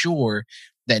make sure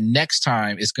that next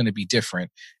time it's going to be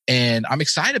different. And I'm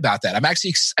excited about that. I'm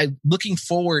actually looking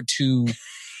forward to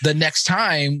the next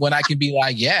time when I can be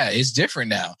like, yeah, it's different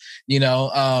now,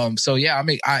 So yeah,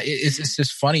 it's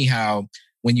just funny how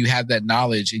when you have that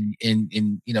knowledge and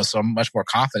so I'm much more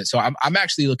confident. So I'm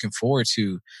actually looking forward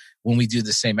to when we do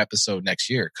the same episode next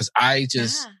year. Cause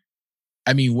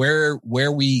where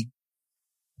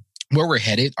we're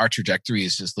headed, our trajectory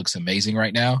just looks amazing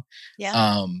right now.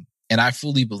 Yeah. And I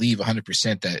fully believe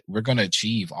 100% that we're going to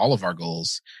achieve all of our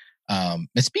goals. And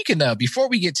speaking of, before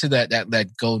we get to that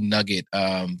gold nugget,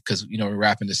 cause we're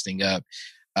wrapping this thing up.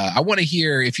 I want to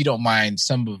hear, if you don't mind,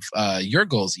 some of your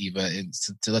goals, Eva, and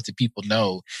to let the people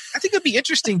know. I think it'd be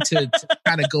interesting to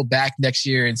kind of go back next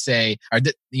year and say,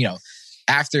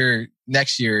 after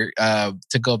next year,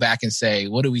 to go back and say,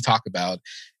 what did we talk about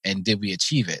and did we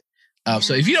achieve it?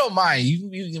 So if you don't mind,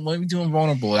 you when we're doing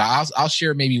vulnerable, I'll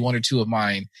share maybe one or two of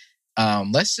mine.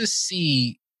 Let's just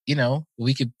see,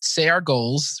 we could say our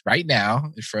goals right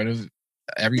now in front of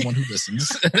everyone who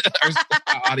listens,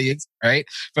 our audience, right?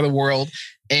 For the world.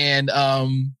 And,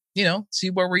 see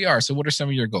where we are. So what are some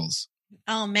of your goals?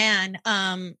 Oh man.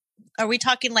 Are we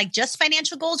talking like just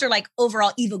financial goals or like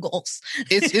overall EVA goals?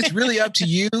 It's really up to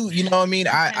you. You know what I mean?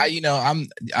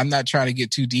 I'm not trying to get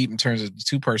too deep in terms of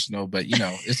too personal, but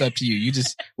it's up to you. You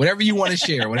just, whatever you want to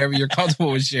share, whatever you're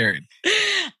comfortable with sharing.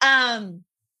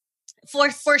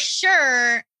 For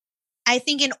sure, I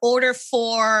think in order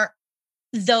for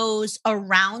those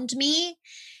around me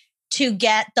to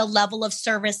get the level of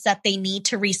service that they need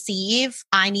to receive,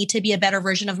 I need to be a better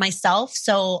version of myself.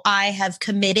 So I have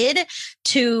committed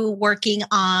to working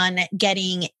on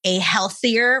getting a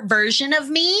healthier version of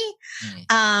me.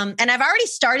 And I've already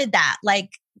started that. Like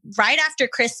right after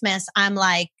Christmas, I'm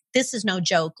like, this is no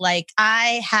joke. Like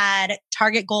I had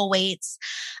target goal weights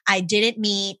I didn't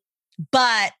meet,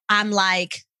 but I'm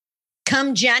like,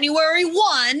 come January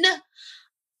 1,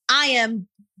 I am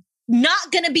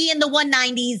not going to be in the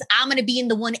 190s. I'm going to be in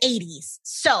the 180s.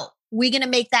 So we're going to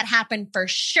make that happen for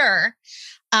sure.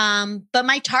 But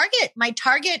my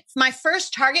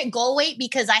first target goal weight,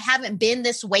 because I haven't been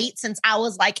this weight since I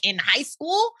was like in high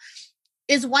school,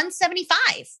 is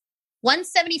 175.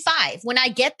 175. When I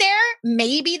get there,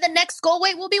 maybe the next goal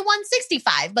weight will be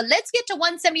 165, but let's get to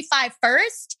 175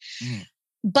 first.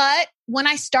 But when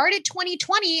I started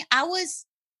 2020, I was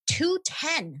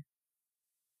 210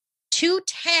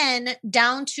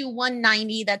 down to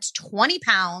 190. That's 20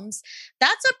 pounds.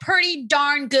 That's a pretty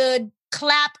darn good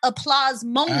clap applause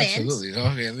moment. Absolutely.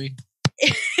 Okay.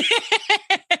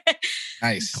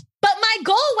 Nice. But my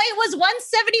goal weight was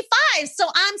 175. So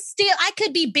I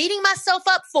could be beating myself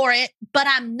up for it, but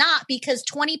I'm not, because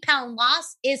 20-pound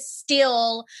loss is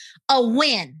still a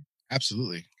win.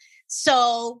 Absolutely.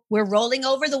 So we're rolling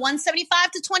over the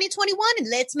 175 to 2021 and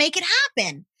let's make it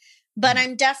happen. But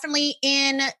I'm definitely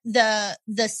in the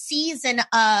season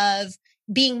of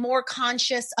being more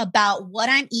conscious about what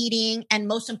I'm eating, and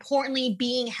most importantly,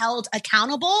 being held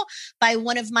accountable by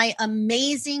one of my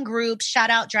amazing groups. Shout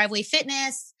out Driveway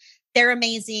Fitness. They're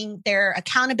amazing. Their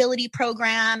accountability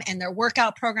program and their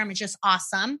workout program is just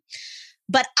awesome.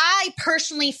 But I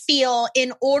personally feel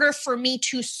in order for me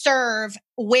to serve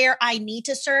where I need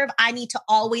to serve, I need to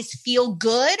always feel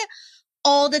good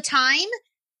all the time.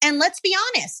 And let's be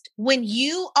honest, when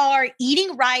you are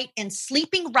eating right and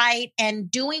sleeping right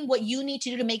and doing what you need to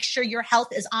do to make sure your health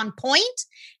is on point,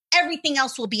 everything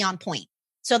else will be on point.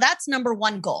 So that's number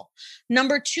one goal.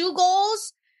 Number two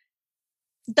goals,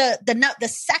 the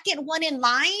second one in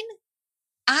line,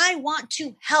 I want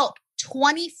to help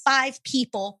 25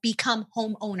 people become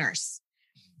homeowners.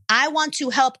 I want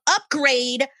to help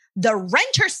upgrade the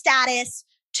renter status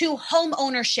to home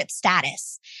ownership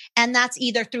status. And that's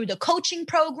either through the coaching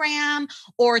program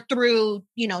or through,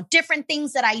 different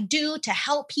things that I do to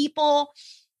help people.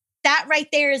 That right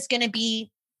there is going to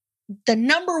be the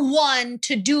number one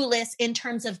to-do list in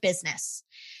terms of business.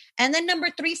 And then number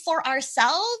three, for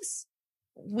ourselves,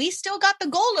 we still got the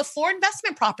goal of 4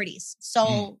 investment properties.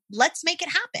 So let's make it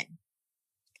happen.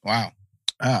 Wow.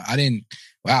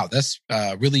 Wow, that's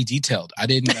really detailed. I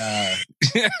didn't, I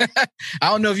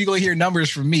don't know if you're going to hear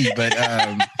numbers from me, but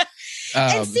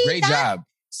great job.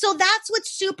 So that's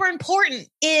what's super important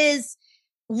is,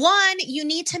 one, you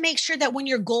need to make sure that when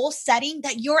you're goal setting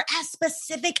that you're as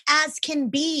specific as can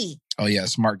be. Oh yeah,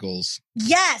 smart goals.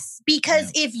 Yes,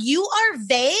 because if you are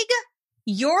vague,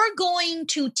 you're going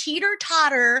to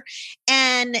teeter-totter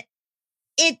and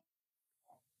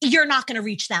you're not going to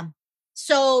reach them.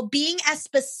 So being as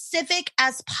specific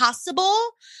as possible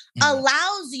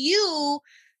allows you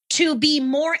to be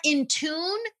more in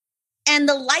tune, and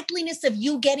the likeliness of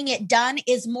you getting it done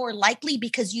is more likely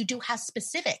because you do have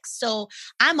specifics. So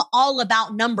I'm all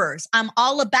about numbers. I'm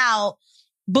all about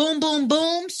boom, boom,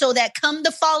 boom, so that come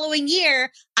the following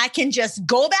year, I can just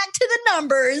go back to the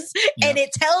numbers and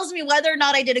it tells me whether or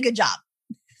not I did a good job.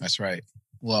 That's right.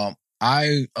 Well,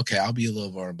 I'll be a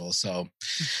little vulnerable. So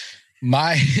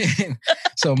mine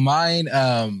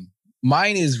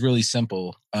is really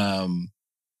simple.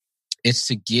 It's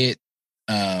to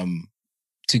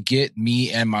get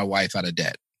me and my wife out of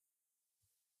debt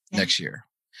next year.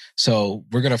 So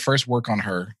we're going to first work on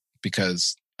her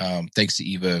because, thanks to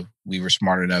Eva, we were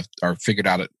smart enough or figured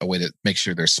out a way to make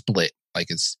sure they're split. Like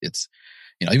it's,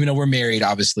 even though we're married,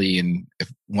 obviously, and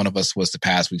if one of us was to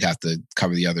pass, we'd have to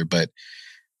cover the other. But,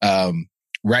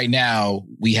 right now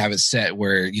we have it set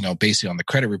where, basically on the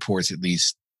credit reports, at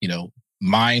least,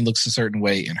 mine looks a certain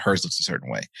way and hers looks a certain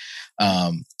way.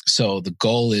 So the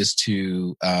goal is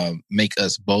to make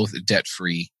us both debt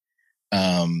free.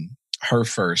 Her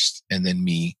first, and then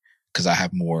me, because I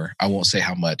have more. I won't say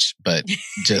how much, but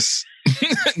just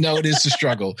know it is a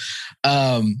struggle.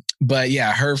 But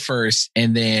yeah, her first,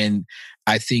 and then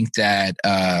I think that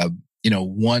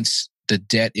once the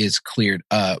debt is cleared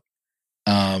up,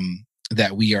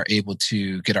 that we are able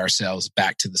to get ourselves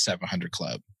back to the 700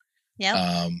 club.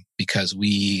 Yeah. Because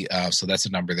so that's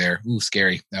a number there. Ooh,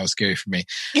 scary. That was scary for me.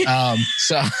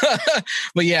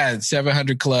 But yeah,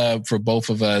 700 club for both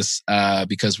of us,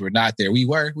 because we're not there. We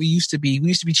used to be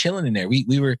chilling in there.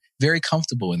 We were very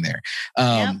comfortable in there.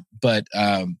 But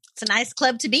it's a nice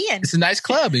club to be in. It's a nice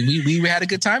club, and we had a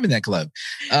good time in that club.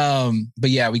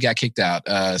 But yeah, we got kicked out.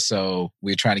 So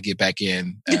we're trying to get back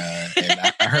in. And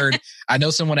I know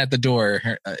someone at the door.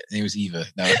 Her name was Eva.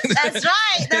 No. That's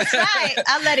right.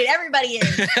 I'm letting everybody in.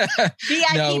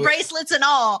 VIP bracelets and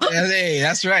all. Hey,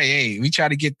 that's right. Hey, we try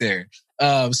to get there.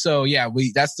 So yeah,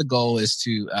 that's the goal, is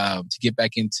to get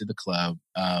back into the club.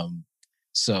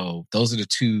 So those are the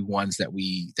two ones that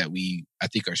we I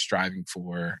think are striving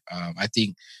for. I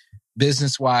think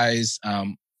business wise,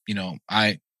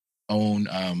 I own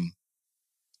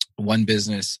one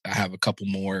business. I have a couple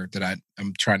more that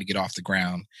I'm trying to get off the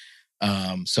ground.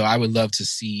 So I would love to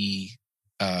see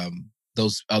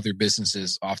those other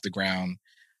businesses off the ground,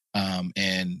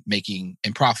 and making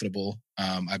and profitable.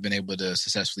 I've been able to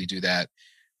successfully do that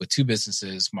with two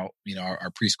businesses, our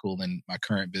preschool and my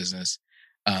current business.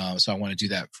 So I want to do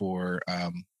that for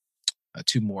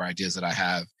two more ideas that I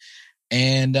have.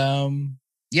 And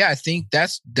I think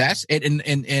that's it.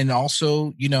 And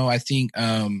also, I think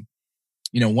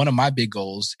one of my big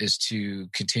goals is to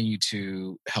continue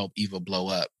to help Eva blow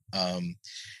up.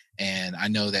 And I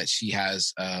know that she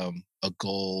has a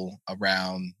goal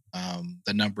around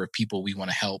the number of people we want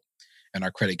to help in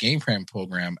our credit game plan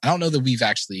program. I don't know that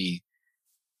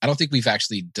I don't think we've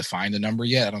actually defined the number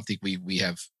yet. I don't think we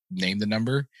have named the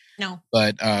number. No.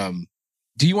 But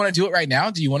do you want to do it right now?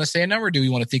 Do you want to say a number, or do we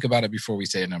want to think about it before we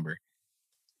say a number?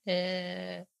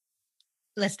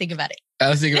 Let's think about it.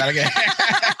 Let's think about it. Okay.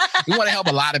 We want to help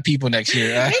a lot of people next year.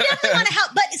 We definitely want to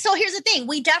help. But so here's the thing.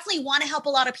 We definitely want to help a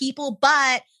lot of people,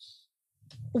 but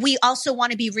we also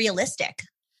want to be realistic.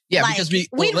 Yeah, because we'd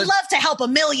love to help a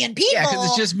million people. Yeah, because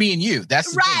it's just me and you.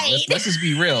 That's the right. Thing. Let's just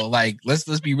be real. Like, let's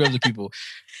be real to people.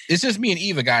 It's just me and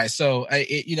Eva, guys. So,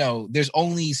 there's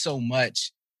only so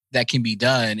much that can be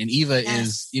done, and Eva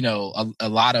is, a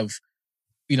lot of,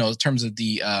 in terms of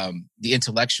the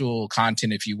intellectual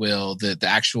content, if you will, the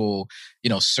actual,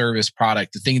 service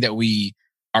product, the thing that we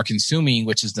are consuming,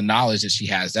 which is the knowledge that she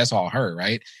has. That's all her,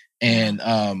 right? And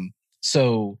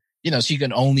so. She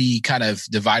can only kind of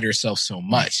divide herself so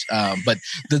much. But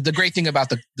the great thing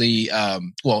about I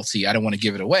don't want to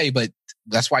give it away, but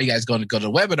that's why you guys going to go to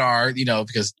the webinar,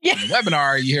 because in the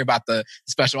webinar, you hear about the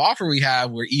special offer we have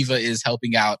where Eva is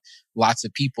helping out lots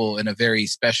of people in a very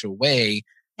special way,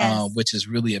 which is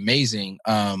really amazing.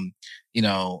 And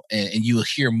you'll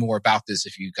hear more about this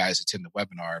if you guys attend the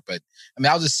webinar. But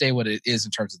I'll just say what it is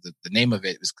in terms of the name of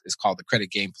it is called the Credit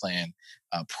Game Plan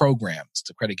Program. It's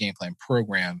the Credit Game Plan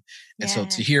Program. And so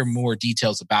to hear more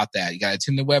details about that, you got to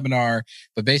attend the webinar.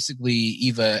 But basically,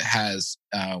 Eva has,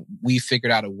 we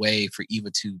figured out a way for Eva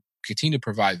to continue to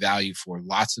provide value for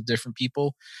lots of different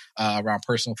people around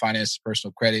personal finance,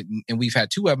 personal credit. And we've had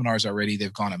 2 webinars already.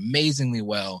 They've gone amazingly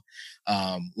well.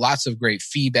 Lots of great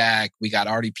feedback. We got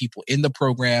already people in the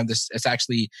program. It's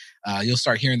actually, you'll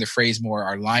start hearing the phrase more,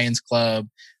 our Lions Club.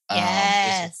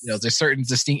 There's certain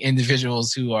distinct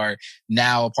individuals who are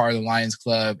now a part of the Lions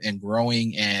Club and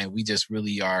growing, and we just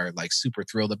really are like super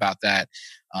thrilled about that.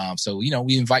 So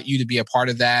we invite you to be a part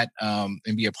of that and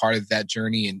be a part of that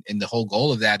journey. And the whole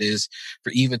goal of that is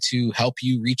for Eva to help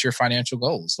you reach your financial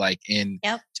goals,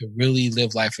 to really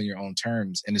live life on your own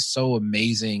terms. And it's so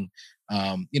amazing,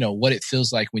 what it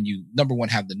feels like when you, number one,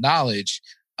 have the knowledge,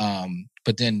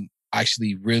 but then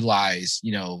actually realize,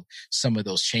 some of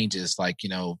those changes,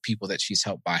 people that she's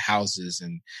helped buy houses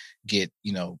and get,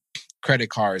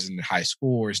 credit cards and high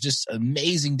scores, just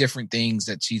amazing different things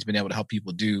that she's been able to help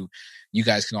people do. You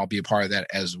guys can all be a part of that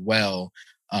as well.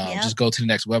 Just go to the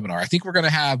next webinar. I think we're going to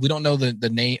have, we don't know the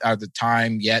name or the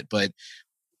time yet, but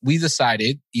we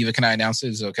decided, Eva, can I announce it?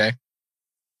 Is it okay?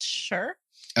 Sure.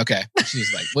 Okay.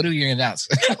 She's like, what are we going to announce?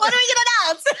 What are we going to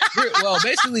announce? Well,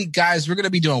 basically, guys, we're going to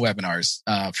be doing webinars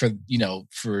for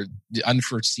the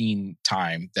unforeseen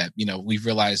time that, we've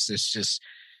realized there's just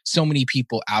so many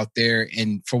people out there.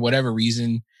 And for whatever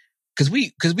reason, because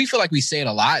we feel like we say it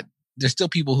a lot, there's still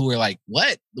people who are like,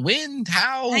 what? When?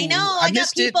 How? I know. I got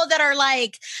people that are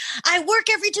like, I work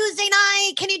every Tuesday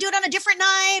night. Can you do it on a different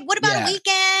night? What about a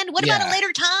weekend? What about a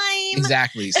later time?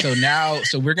 Exactly. So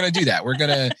we're going to do that. We're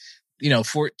going to,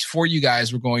 for you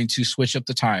guys, we're going to switch up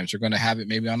the times. We're going to have it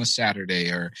maybe on a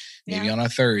Saturday or maybe on a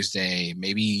Thursday,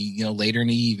 maybe, later in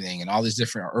the evening and all this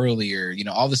different earlier,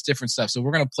 all this different stuff. So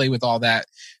we're going to play with all that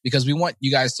because we want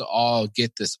you guys to all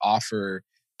get this offer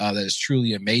that is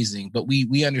truly amazing. But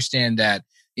we understand that,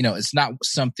 it's not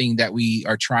something that we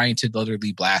are trying to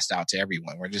literally blast out to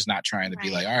everyone. We're just not trying to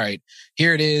be like, all right,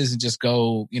 here it is and just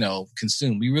go,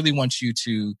 consume. We really want you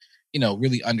to,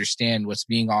 really understand what's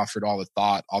being offered, all the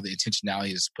thought, all the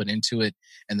intentionality that's put into it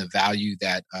and the value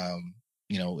that,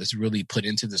 is really put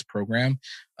into this program.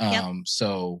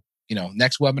 So,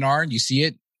 next webinar, you see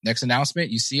it, next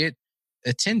announcement, you see it,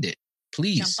 attend it.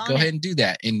 Please go ahead and do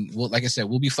that. And like I said,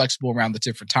 we'll be flexible around the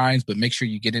different times, but make sure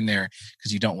you get in there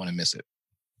because you don't want to miss it.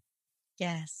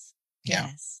 Yes. Yeah.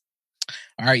 Yes.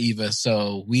 All right, Eva.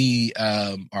 So we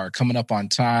are coming up on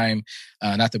time.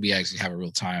 Not that we actually have a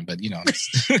real time, but,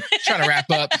 trying to wrap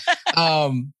up.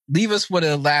 Leave us with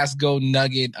a last go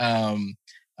nugget. So,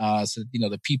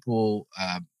 the people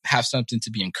have something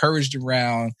to be encouraged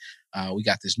around. We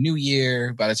got this new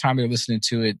year. By the time they're listening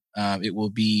to it, it will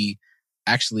be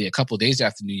actually a couple of days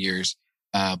after New Year's.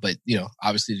 But,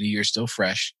 obviously the New Year's still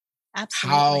fresh.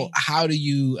 Absolutely. How do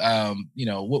you,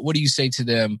 what do you say to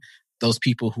them, those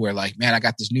people who are like, man, I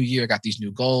got this new year, I got these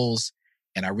new goals,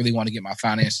 and I really want to get my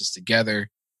finances together.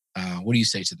 What do you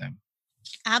say to them?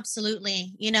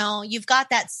 Absolutely. You've got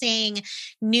that saying,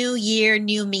 new year,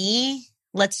 new me.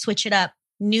 Let's switch it up.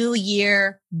 New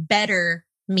year, better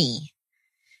me.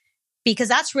 Because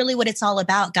that's really what it's all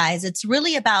about, guys. It's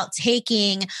really about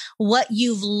taking what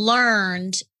you've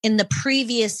learned in the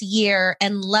previous year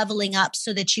and leveling up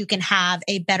so that you can have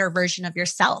a better version of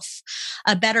yourself.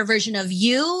 A better version of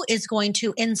you is going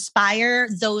to inspire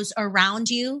those around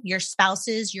you, your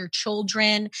spouses, your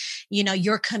children,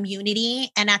 your community.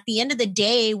 And at the end of the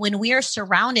day, when we are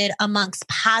surrounded amongst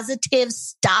positive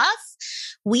stuff,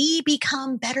 we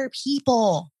become better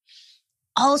people.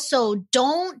 Also,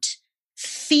 don't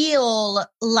feel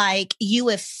like you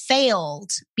have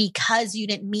failed because you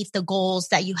didn't meet the goals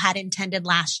that you had intended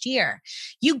last year.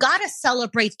 You got to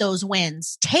celebrate those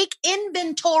wins. Take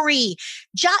inventory.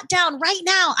 Jot down right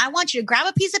now. I want you to grab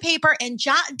a piece of paper and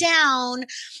jot down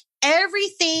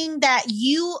everything that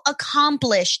you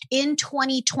accomplished in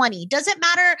 2020. Doesn't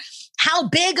matter how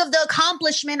big of the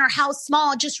accomplishment or how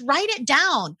small, just write it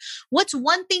down. What's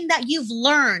one thing that you've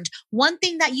learned? One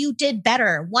thing that you did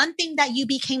better? One thing that you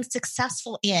became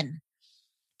successful in?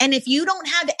 And if you don't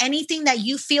have anything that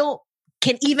you feel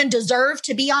can even deserve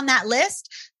to be on that list,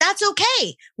 that's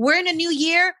okay. We're in a new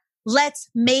year. Let's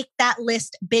make that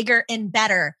list bigger and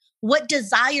better. What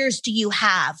desires do you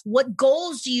have? What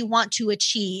goals do you want to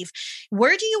achieve?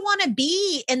 Where do you want to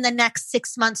be in the next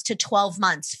 6 months to 12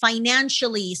 months,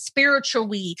 financially,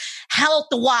 spiritually,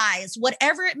 health-wise,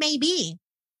 whatever it may be?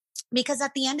 Because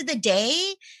at the end of the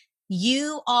day,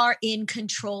 you are in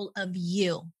control of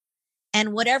you.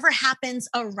 And whatever happens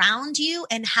around you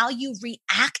and how you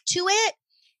react to it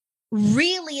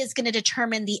really is going to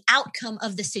determine the outcome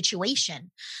of the situation.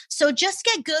 So just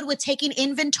get good with taking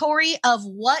inventory of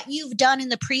what you've done in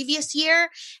the previous year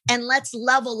and let's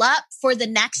level up for the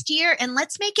next year and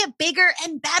let's make it bigger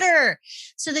and better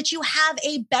so that you have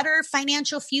a better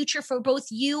financial future for both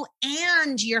you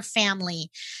and your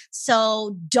family.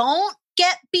 So don't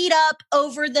get beat up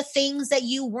over the things that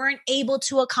you weren't able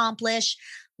to accomplish.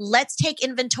 Let's take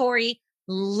inventory.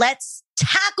 Let's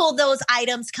tackle those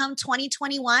items come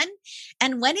 2021.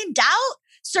 And when in doubt,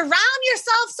 surround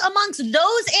yourselves amongst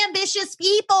those ambitious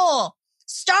people.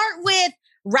 Start with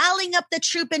rallying up the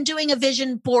troop and doing a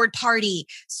vision board party.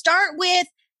 Start with,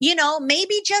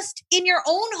 maybe just in your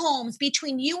own homes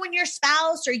between you and your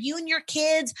spouse or you and your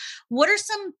kids. What are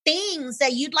some things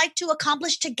that you'd like to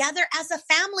accomplish together as a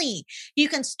family? You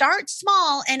can start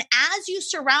small. And as you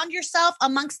surround yourself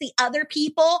amongst the other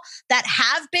people that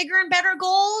have bigger and better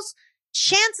goals,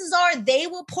 chances are they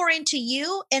will pour into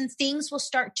you and things will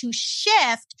start to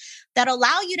shift that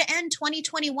allow you to end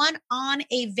 2021 on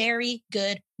a very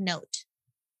good note.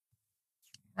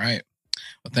 All right.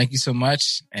 Well, thank you so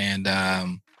much. And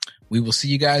we will see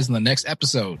you guys in the next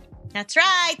episode. That's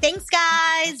right. Thanks,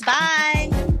 guys. Bye.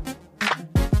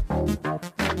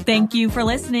 Thank you for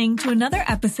listening to another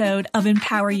episode of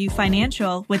Empower You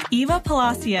Financial with Eva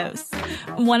Palacios.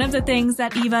 One of the things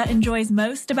that Eva enjoys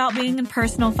most about being in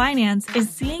personal finance is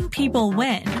seeing people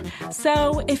win.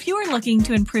 So if you're looking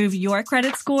to improve your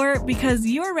credit score because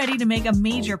you're ready to make a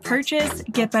major purchase,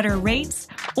 get better rates,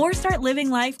 or start living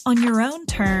life on your own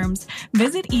terms,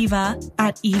 visit Eva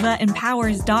at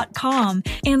evaempowers.com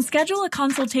and schedule a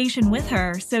consultation with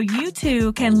her so you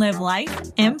too can live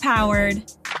life empowered.